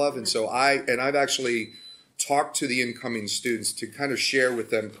capable of. And so I've actually talked to the incoming students to kind of share with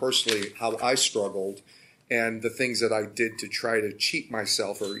them personally how I struggled and the things that I did to try to cheat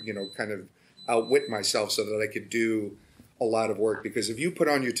myself or, kind of outwit myself so that I could do a lot of work. Because if you put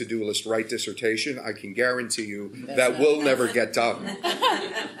on your to-do list, write dissertation, I can guarantee you that will never get done.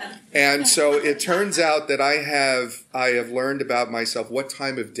 And so it turns out that I have learned about myself. What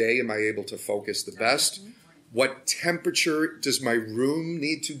time of day am I able to focus the best? What temperature does my room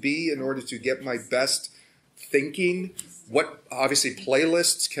need to be in order to get my best thinking? What, obviously,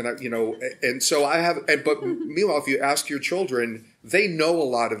 playlists can I, and so I have, but meanwhile, if you ask your children, they know a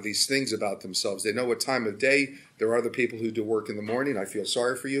lot of these things about themselves. They know what time of day. There are other people who do work in the morning. I feel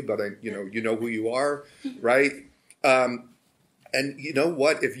sorry for you, but you know who you are, right? And you know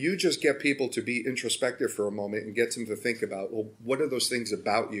what? If you just get people to be introspective for a moment and get them to think about, well, what are those things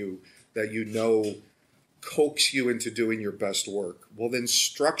about you that coax you into doing your best work? Well, then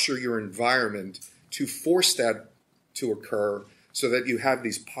structure your environment to force that to occur so that you have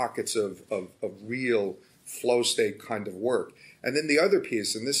these pockets of real flow state kind of work. And then the other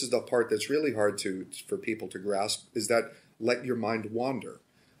piece, and this is the part that's really hard for people to grasp, is that let your mind wander.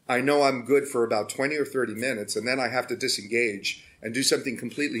 I know I'm good for about 20 or 30 minutes, and then I have to disengage and do something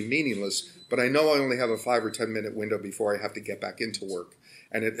completely meaningless, but I know I only have a 5 or 10 minute window before I have to get back into work.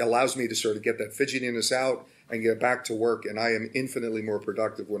 And it allows me to sort of get that fidgetiness out and get back to work, and I am infinitely more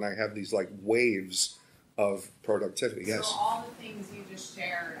productive when I have these waves of productivity. Yes. So all the things you just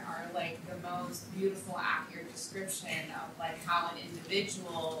shared are the most beautiful, accurate description of how an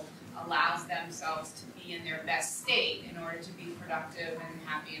individual allows themselves to be in their best state in order to be productive and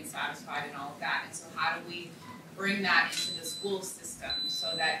happy and satisfied and all of that. And so how do we bring that into the school system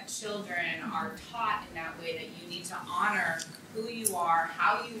so that children are taught in that way that you need to honor who you are,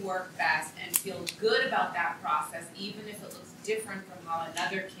 how you work best, and feel good about that process, even if it looks different from how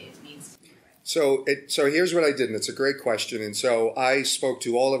another kid needs to do it. So here's what I did, and it's a great question. And so I spoke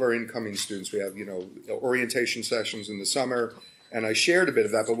to all of our incoming students. We have, orientation sessions in the summer, and I shared a bit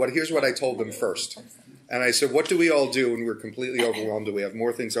of that. But here's what I told them first. And I said, what do we all do when we're completely overwhelmed? Do we have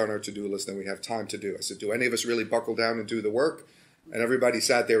more things on our to-do list than we have time to do? I said, do any of us really buckle down and do the work? And everybody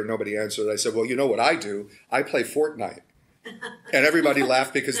sat there and nobody answered. I said, well, you know what I do? I play Fortnite. And everybody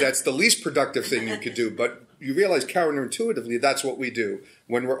laughed because that's the least productive thing you could do. But you realize counterintuitively, that's what we do.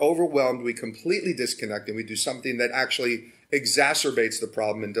 When we're overwhelmed, we completely disconnect and we do something that actually exacerbates the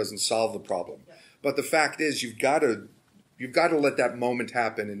problem and doesn't solve the problem. But the fact is, you've got to let that moment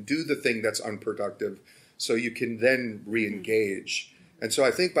happen and do the thing that's unproductive so you can then re-engage. And so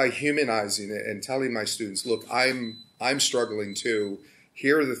I think by humanizing it and telling my students, look, I'm struggling too.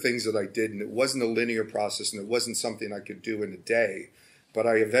 Here are the things that I did, and it wasn't a linear process, and it wasn't something I could do in a day. But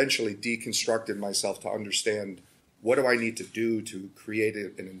I eventually deconstructed myself to understand, what do I need to do to create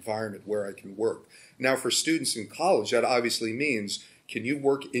an environment where I can work? Now, for students in college, that obviously means, can you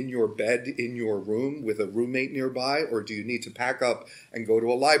work in your bed, in your room, with a roommate nearby, or do you need to pack up and go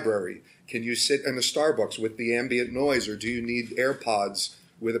to a library? Can you sit in a Starbucks with the ambient noise, or do you need AirPods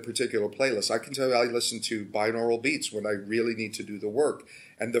with a particular playlist? I can tell you I listen to binaural beats when I really need to do the work.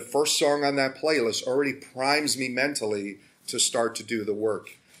 And the first song on that playlist already primes me mentally to start to do the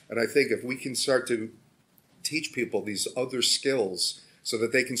work. And I think if we can start to teach people these other skills so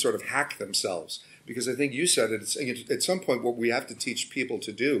that they can sort of hack themselves, because I think you said it, at some point what we have to teach people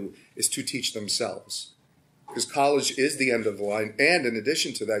to do is to teach themselves. Because college is the end of the line. And in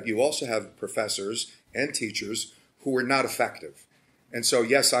addition to that, you also have professors and teachers who are not effective. And so,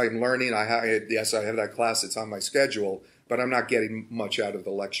 yes, I'm learning. I have that class. It's on my schedule, but I'm not getting much out of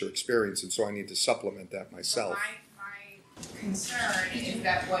the lecture experience, and so I need to supplement that myself. My concern is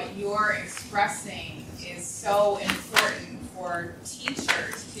that what you're expressing is so important for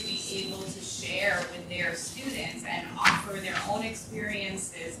teachers to be able to share with their students and offer their own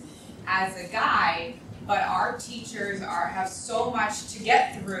experiences as a guide. But our teachers have so much to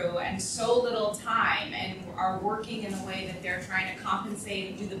get through and so little time, and are working in a way that they're trying to compensate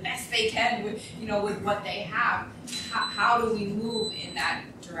and do the best they can with what they have. How do we move in that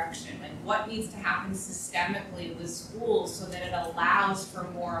direction? Like, what needs to happen systemically with schools so that it allows for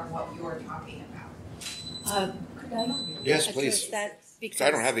more of what you're talking about? Could I? Yes, please. Because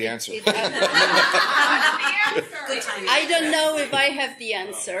I don't have the answer. I don't know if I have the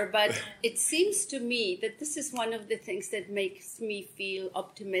answer, but it seems to me that this is one of the things that makes me feel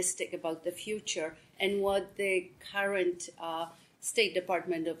optimistic about the future and what the current State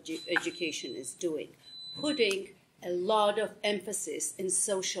Department of Education is doing, putting a lot of emphasis in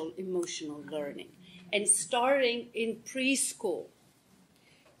social emotional learning. And starting in preschool,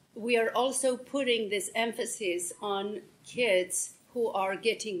 we are also putting this emphasis on kids who are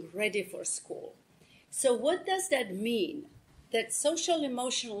getting ready for school. So what does that mean? That social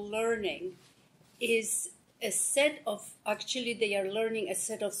emotional learning is a set of, actually they are learning a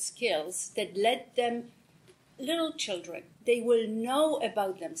set of skills that let them, little children, they will know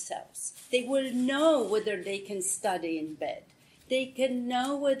about themselves. They will know whether they can study in bed. They can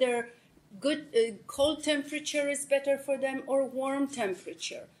know whether cold temperature is better for them or warm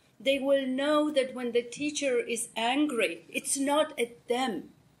temperature. They will know that when the teacher is angry, it's not at them.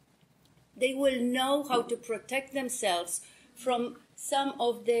 They will know how to protect themselves from some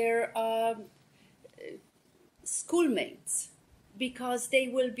of their schoolmates, because they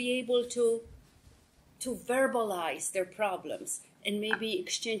will be able to verbalize their problems and maybe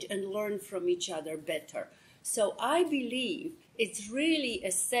exchange and learn from each other better. So I believe it's really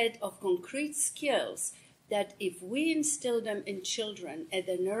a set of concrete skills that if we instill them in children at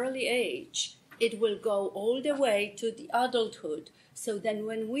an early age, it will go all the way to the adulthood. So then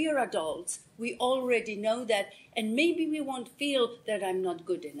when we are adults, we already know that, and maybe we won't feel that I'm not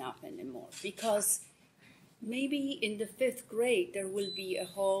good enough anymore, because maybe in the 5th grade there will be a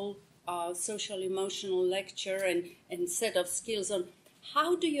whole social emotional lecture and set of skills on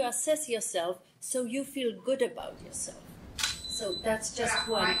how do you assess yourself so you feel good about yourself. So that's just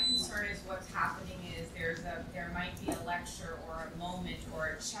one. My concern is what's happening is there might be a lecture or a moment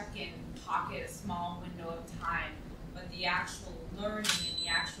or a check-in pocket, a small window of time, but the actual learning and the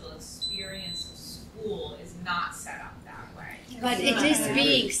actual experience of school is not set up that way. But it is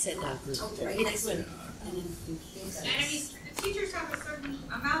being set up. And I mean, the teachers have a certain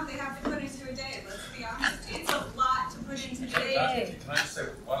amount they have to put into a day. Let's be honest, it's a lot to put into a day. Can I just say,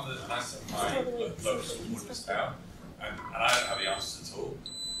 one of the nice of my local school would this down, and I don't have the answers at all.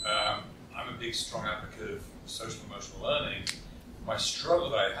 I'm a big, strong advocate of social emotional learning. My struggle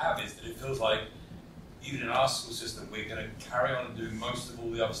that I have is that it feels like, even in our school system, we're going to carry on and do most of all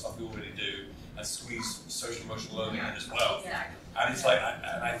the other stuff we already do and squeeze social emotional learning in as well. Exactly. And it's like,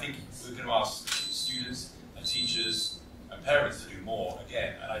 and I think we're going to ask students and teachers and parents to do more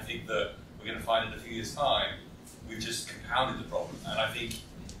again. And I think that we're going to find in a few years' time, we've just compounded the problem. And I think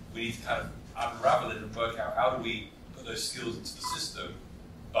we need to kind of unravel it and work out how do we put those skills into the system,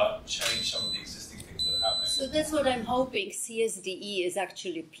 but change some of the existing things that are happening. So that's what I'm hoping. CSDE is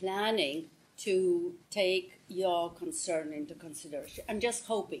actually planning to take your concern into consideration. I'm just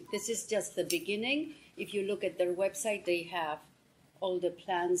hoping. This is just the beginning. If you look at their website, they have all the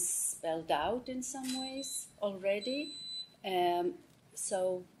plans spelled out in some ways already.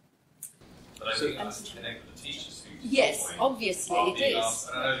 So. But I think that's to connect with the teachers who. Yes, obviously it is. Asked,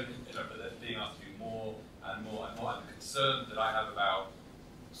 and I know, but they're being asked to do more and more and more. And the concern that I have about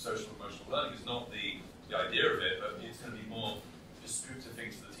social emotional learning is not the idea of it, but it's going to be more descriptive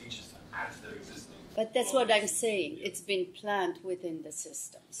things for the teachers to add to their existing. But that's what I'm saying. It's been planned within the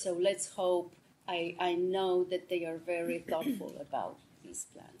system. So let's hope. I know that they are very thoughtful about these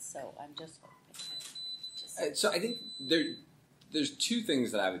plans. So I'm just hoping. So I think there's two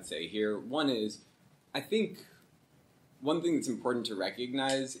things that I would say here. One is, I think one thing that's important to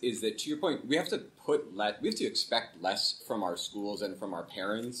recognize is that, to your point, we have to expect less from our schools and from our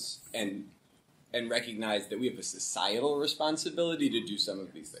parents, and recognize that we have a societal responsibility to do some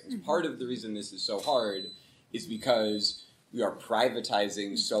of these things. Mm-hmm. Part of the reason this is so hard is because we are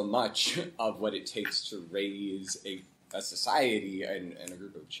privatizing so much of what it takes to raise a society and a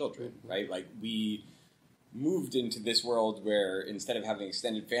group of children, right? Like, we moved into this world where instead of having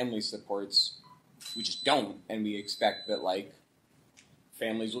extended family supports, we just don't, and we expect that, like,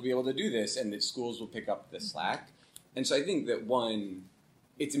 families will be able to do this and that schools will pick up the slack. And so I think that, one,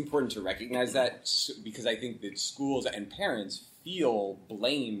 it's important to recognize that, because I think that schools and parents feel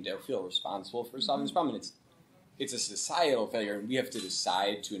blamed or feel responsible for solving this problem, and it's a societal failure, and we have to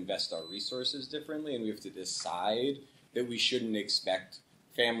decide to invest our resources differently, and we have to decide that we shouldn't expect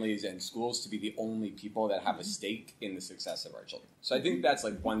families and schools to be the only people that have a stake in the success of our children. So I think that's,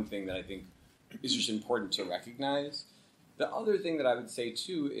 like, one thing that I think is just important to recognize. The other thing that I would say,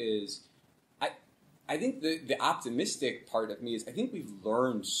 too, is I think the optimistic part of me is I think we've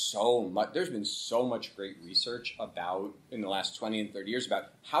learned so much. There's been so much great research about, in the last 20 and 30 years, about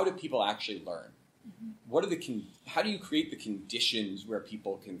how do people actually learn? Mm-hmm. How do you create the conditions where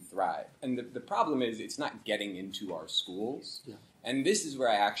people can thrive? And the problem is it's not getting into our schools. Yeah. And this is where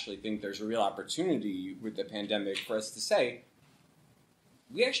I actually think there's a real opportunity with the pandemic for us to say,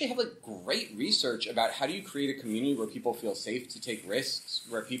 we actually have, like, great research about how do you create a community where people feel safe to take risks,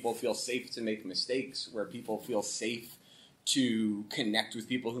 where people feel safe to make mistakes, where people feel safe to connect with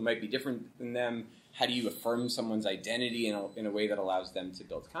people who might be different than them. How do you affirm someone's identity in a way that allows them to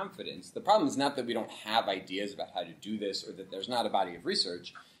build confidence? The problem is not that we don't have ideas about how to do this or that there's not a body of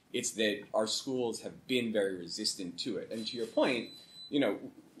research. It's that our schools have been very resistant to it. And to your point,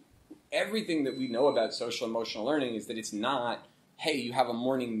 everything that we know about social emotional learning is that it's not, hey, you have a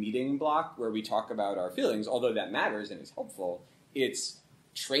morning meeting block where we talk about our feelings, although that matters and is helpful. It's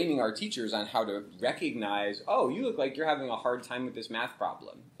training our teachers on how to recognize, oh, you look like you're having a hard time with this math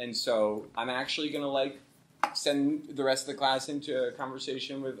problem. And so I'm actually going to, send the rest of the class into a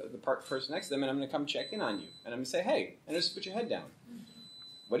conversation with the person next to them, and I'm going to come check in on you. And I'm going to say, hey, and just put your head down.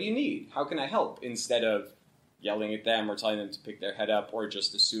 What do you need? How can I help? Instead of yelling at them or telling them to pick their head up or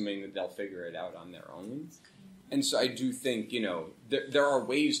just assuming that they'll figure it out on their own. And so I do think, there are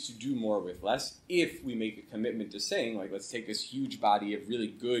ways to do more with less if we make a commitment to saying, like, let's take this huge body of really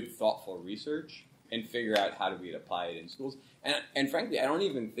good, thoughtful research and figure out how do we apply it in schools. And frankly, I don't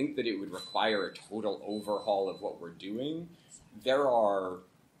even think that it would require a total overhaul of what we're doing. There are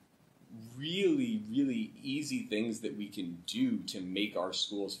really, really easy things that we can do to make our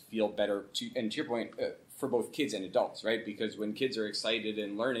schools feel better, and to your point, for both kids and adults, right? Because when kids are excited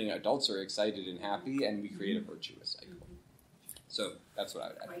and learning, adults are excited and happy, and we create a virtuous cycle. So that's what I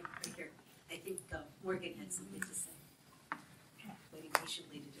would add. Right here. I think Morgan had something to say. Waiting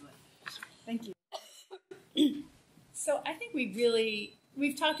patiently to do it. Thank you. So I think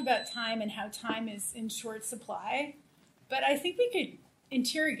we've talked about time and how time is in short supply, but I think we could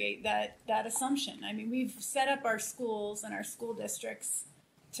interrogate that assumption. I mean, we've set up our schools and our school districts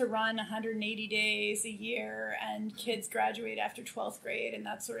to run 180 days a year, and kids graduate after 12th grade and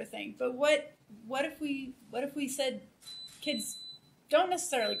that sort of thing. But what if we said kids don't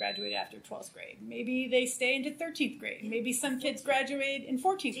necessarily graduate after 12th grade? Maybe they stay into 13th grade. Maybe some kids graduate in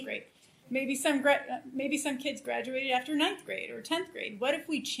 14th grade. Maybe some kids graduated after 9th grade or 10th grade. What if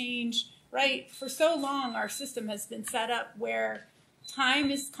we change, right? For so long, our system has been set up where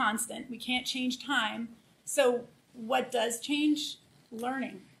time is constant. We can't change time. So what does change?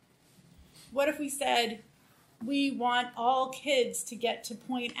 Learning. What if we said we want all kids to get to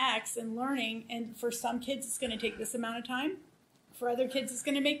point X in learning, and for some kids it's going to take this amount of time, for other kids it's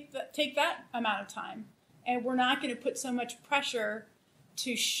going to take that amount of time, and we're not going to put so much pressure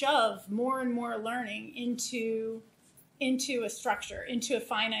to shove more and more learning into a structure, into a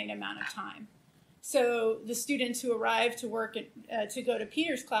finite amount of time. So the students who arrive to work to go to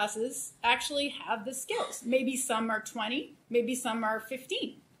Peter's classes actually have the skills. Maybe some are 20, maybe some are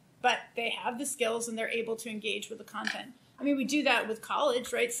 15, but they have the skills and they're able to engage with the content. I mean, we do that with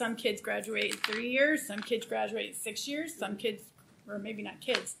college, right? Some kids graduate in 3 years, some kids graduate in 6 years, some kids, or maybe not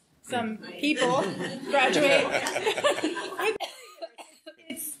kids, some people graduate.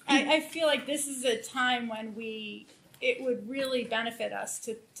 I feel like this is a time when it would really benefit us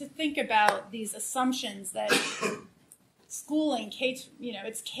to think about these assumptions that schooling,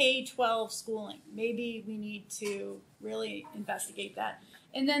 it's K-12 schooling. Maybe we need to really investigate that.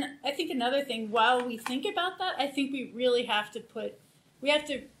 And then I think another thing, while we think about that, I think we really have to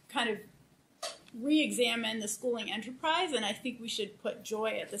kind of re-examine the schooling enterprise, and I think we should put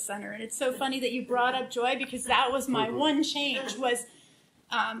joy at the center. And it's so funny that you brought up joy, because that was my one change, was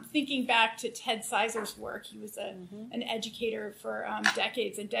thinking back to Ted Sizer's work. He was an educator for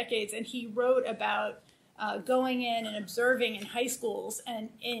decades and decades, and he wrote about going in and observing in high schools, and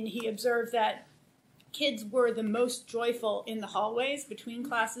he observed that kids were the most joyful in the hallways between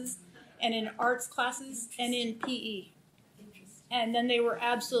classes and in arts classes and in PE. And then they were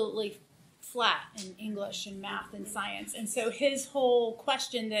absolutely flat in English and math and science. And so his whole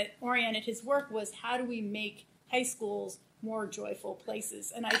question that oriented his work was, how do we make high schools more joyful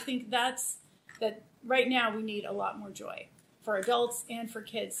places? And I think that right now we need a lot more joy for adults and for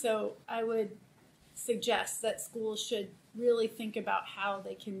kids. So I would suggest that schools should really think about how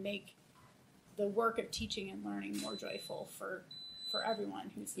they can make the work of teaching and learning more joyful for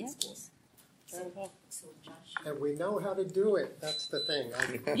everyone who's in schools. And we know how to do it. That's the thing.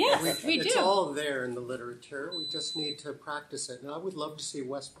 Yes, we do. It's all there in the literature. We just need to practice it. And I would love to see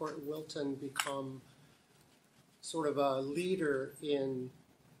Westport and Wilton become sort of a leader in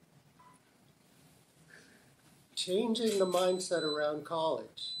changing the mindset around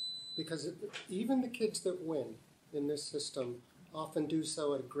college. Because even the kids that win in this system often do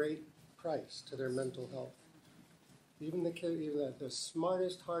so at a great price to their mental health. Even the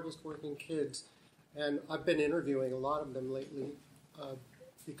smartest, hardest working kids, and I've been interviewing a lot of them lately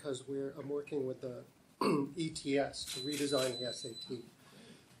because I'm working with the ETS to redesign the SAT.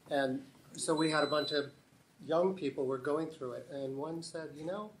 And so we had a bunch of young people were going through it, and one said,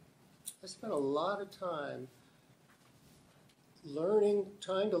 I spent a lot of time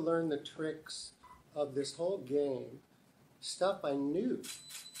trying to learn the tricks of this whole game, stuff I knew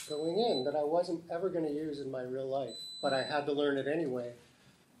going in that I wasn't ever going to use in my real life, but I had to learn it anyway.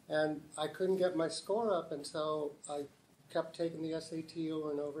 And I couldn't get my score up, and so I kept taking the SAT over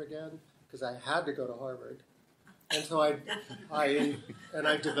and over again because I had to go to Harvard. And so I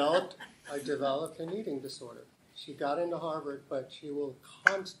developed an eating disorder. She got into Harvard, but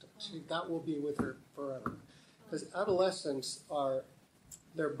that will be with her forever. Because adolescents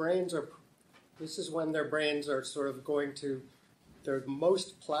this is when their brains are sort of they're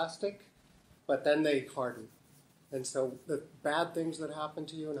most plastic, but then they harden. And so the bad things that happen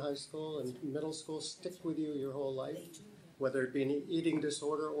to you in high school and middle school stick with you your whole life, whether it be an eating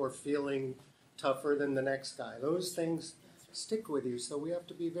disorder or feeling tougher than the next guy. Those things stick with you, so we have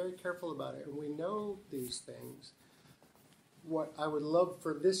to be very careful about it. And we know these things. What I would love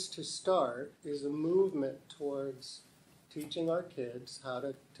for this to start is a movement towards teaching our kids how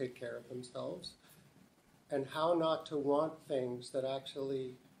to take care of themselves and how not to want things that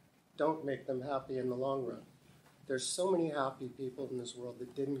actually don't make them happy in the long run. There's so many happy people in this world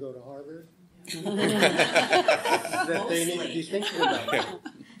that didn't go to Harvard that they need to be thinking about.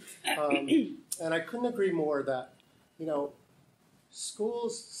 And I couldn't agree more that,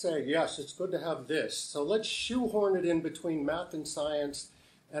 schools say, yes, it's good to have this, so let's shoehorn it in between math and science.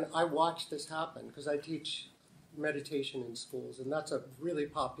 And I watch this happen because I teach meditation in schools, and that's a really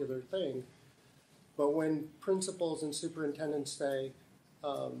popular thing. But when principals and superintendents say,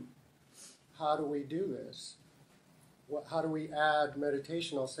 how do we do this? How do we add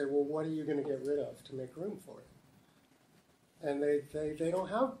meditation? I'll say, well, what are you going to get rid of to make room for it? And they don't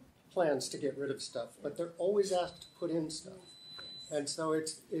have plans to get rid of stuff, but they're always asked to put in stuff. And so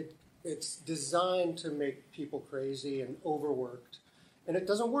it's designed to make people crazy and overworked, and it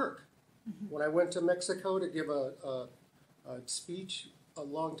doesn't work. Mm-hmm. When I went to Mexico to give a speech a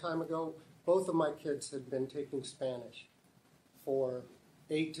long time ago, both of my kids had been taking Spanish for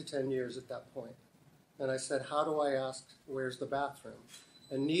 8 to 10 years at that point. And I said, how do I ask, where's the bathroom?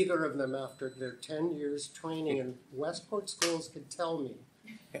 And neither of them, after their 10 years training in Westport schools, could tell me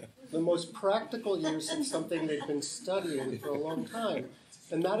the most practical use of something they've been studying for a long time.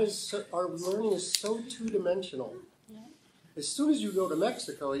 And that is, our learning is so two-dimensional As soon as you go to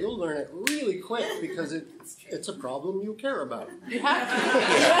Mexico, you'll learn it really quick because it's a problem you care about. So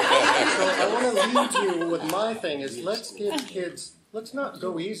I want to leave you with my thing is let's give kids, let's not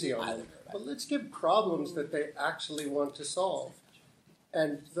go easy on them, but let's give problems that they actually want to solve.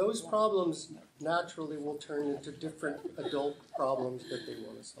 And those problems naturally will turn into different adult problems that they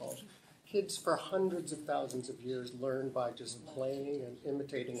want to solve. Kids for hundreds of thousands of years learn by just playing and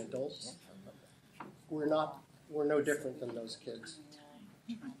imitating adults. We're no different than those kids.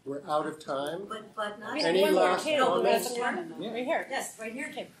 We're out of time. But not Any last comments? Right here. Yes, right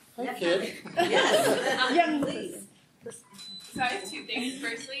here. Hi, kid. Yes. Please. So I have two things.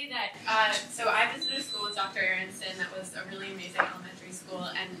 Firstly, that so I visited a school with Dr. Aronson that was a really amazing elementary school,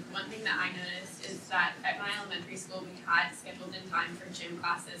 and one thing that I noticed is that at my elementary school we had scheduled in time for gym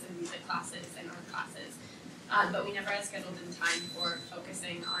classes and music classes and art classes, but we never had scheduled in time for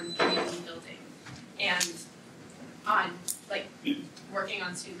focusing on community building and on working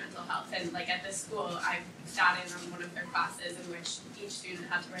on student mental health. And at this school, I sat in on one of their classes in which each student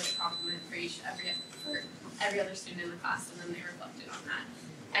had to write a compliment for every other student in the class, and then they reflected on that.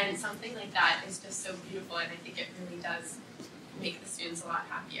 And something like that is just so beautiful, and I think it really does make the students a lot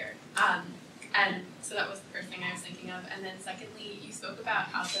happier. And so that was the first thing I was thinking of. And then secondly, you spoke about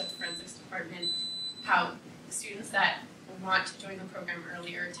how the forensics department, how the students that want to join the program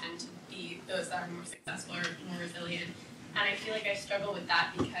earlier tend to be those that are more successful or more resilient. And I feel like I struggle with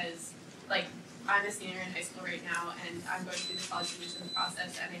that because, I'm a senior in high school right now, and I'm going through the college admissions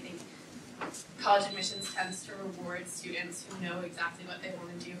process, and I think college admissions tends to reward students who know exactly what they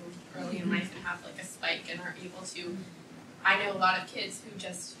want to do early in life and have a spike and are able to. I know a lot of kids who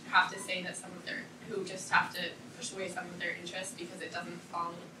just have to say that who just have to push away some of their interests because it doesn't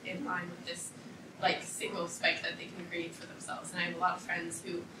fall in line with this single spike that they can create for themselves. And I have a lot of friends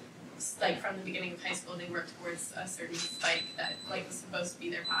who, from the beginning of high school, they worked towards a certain spike that was supposed to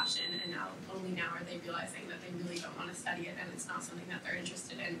be their passion, and only now are they realizing that they really don't want to study it and it's not something that they're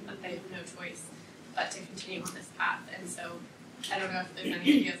interested in, but they have no choice but to continue on this path. And so I don't know if there's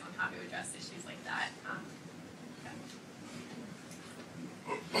any ideas on how to address issues like that.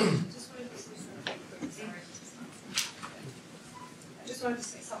 I just wanted to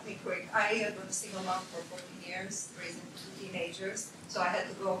say something quick. I have been a single mom for 14 years, raising 2 teenagers, so I had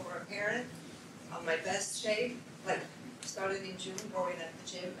to go for a parent on my best shape. Started in June, going at the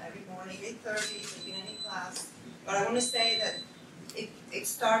gym every morning, 8:30, beginning class. But I want to say that it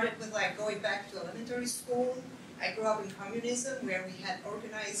started with going back to elementary school. I grew up in communism where we had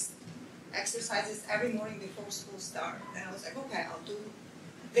organized exercises every morning before school started. And I was like, okay, I'll do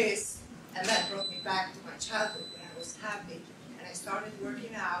this. And that brought me back to my childhood when I was happy. And I started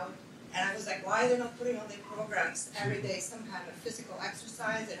working out. And I was like, why are they not putting on their programs every day some kind of physical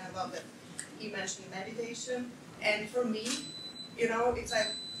exercise? And I love that he mentioned meditation. And for me, it's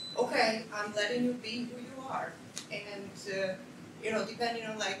okay, I'm letting you be who you are. And, depending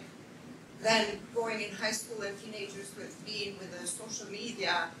on then going in high school and teenagers with being with the social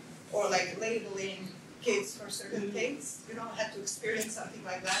media or labeling kids for certain things, I had to experience something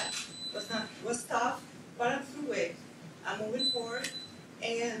like that. It was tough, but I'm through it. I'm moving forward.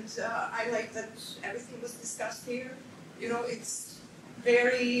 And I like that everything was discussed here. It's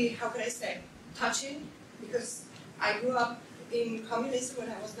very, how can I say, touching, because I grew up in communism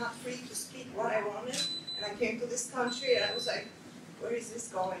when I was not free to speak what I wanted, and I came to this country and I was like, where is this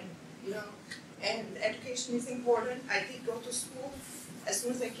going? And education is important. I did go to school as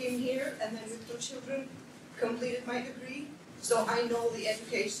soon as I came here, and then with 2 children, completed my degree. So I know the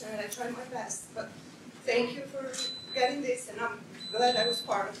education and I try my best. But thank you for getting this, and I'm glad I was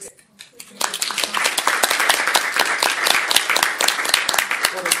part of it.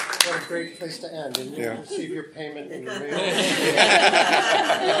 What a great place to end, and you'll receive your payment in the mail.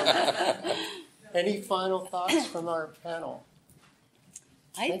 Any final thoughts from our panel?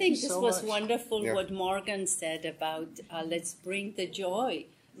 I think this was wonderful what Morgan said about let's bring the joy.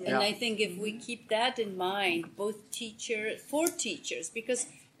 And I think if we keep that in mind, for teachers, because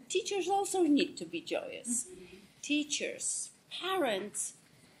teachers also need to be joyous. Teachers, parents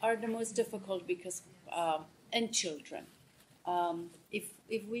are the most difficult because, and children.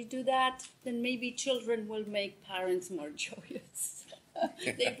 If we do that, then maybe children will make parents more joyous.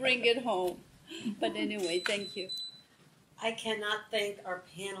 They bring it home. But anyway, thank you. I cannot thank our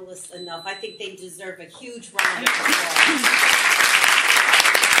panelists enough. I think they deserve a huge round of applause.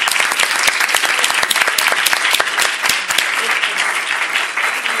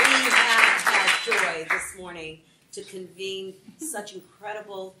 We have had joy this morning to convene such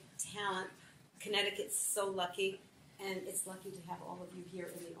incredible talent. Connecticut's so lucky, and it's lucky to have all of you here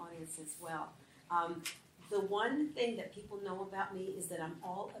in the audience as well. the one thing that people know about me is that I'm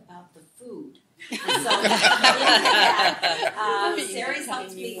all about the food. And so, Sari's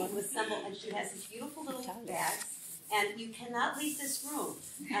helped me assemble, and she has these beautiful little bags. And you cannot leave this room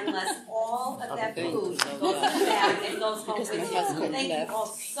unless all of that food goes in the bag and goes home with you. Thank you all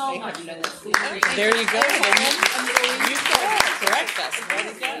so much for this. There you go. You correct us. Way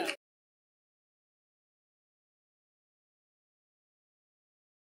to go.